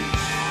me.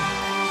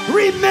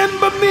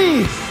 Remember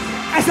me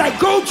as I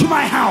go to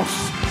my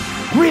house.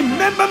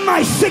 Remember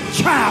my sick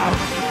child.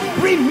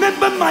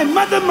 Remember my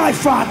mother, my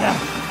father.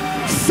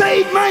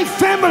 Save my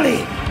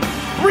family.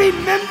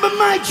 Remember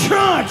my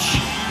church.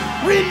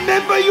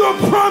 Remember your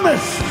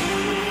promise.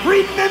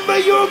 Remember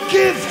your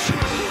gift.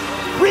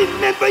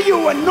 Remember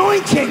your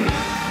anointing.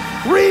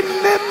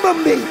 Remember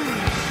me.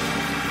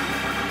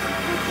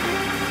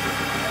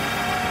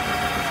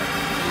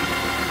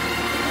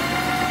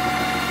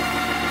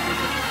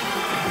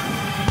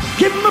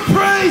 Give him a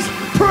praise,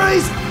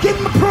 praise, give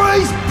him a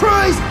praise,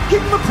 praise,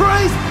 give him a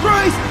praise,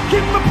 praise,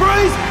 give him a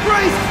praise,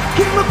 praise,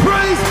 give him a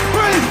praise,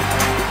 praise,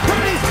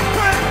 praise,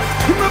 praise,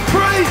 give him a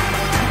praise,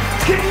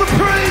 give him a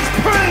praise,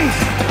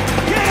 praise.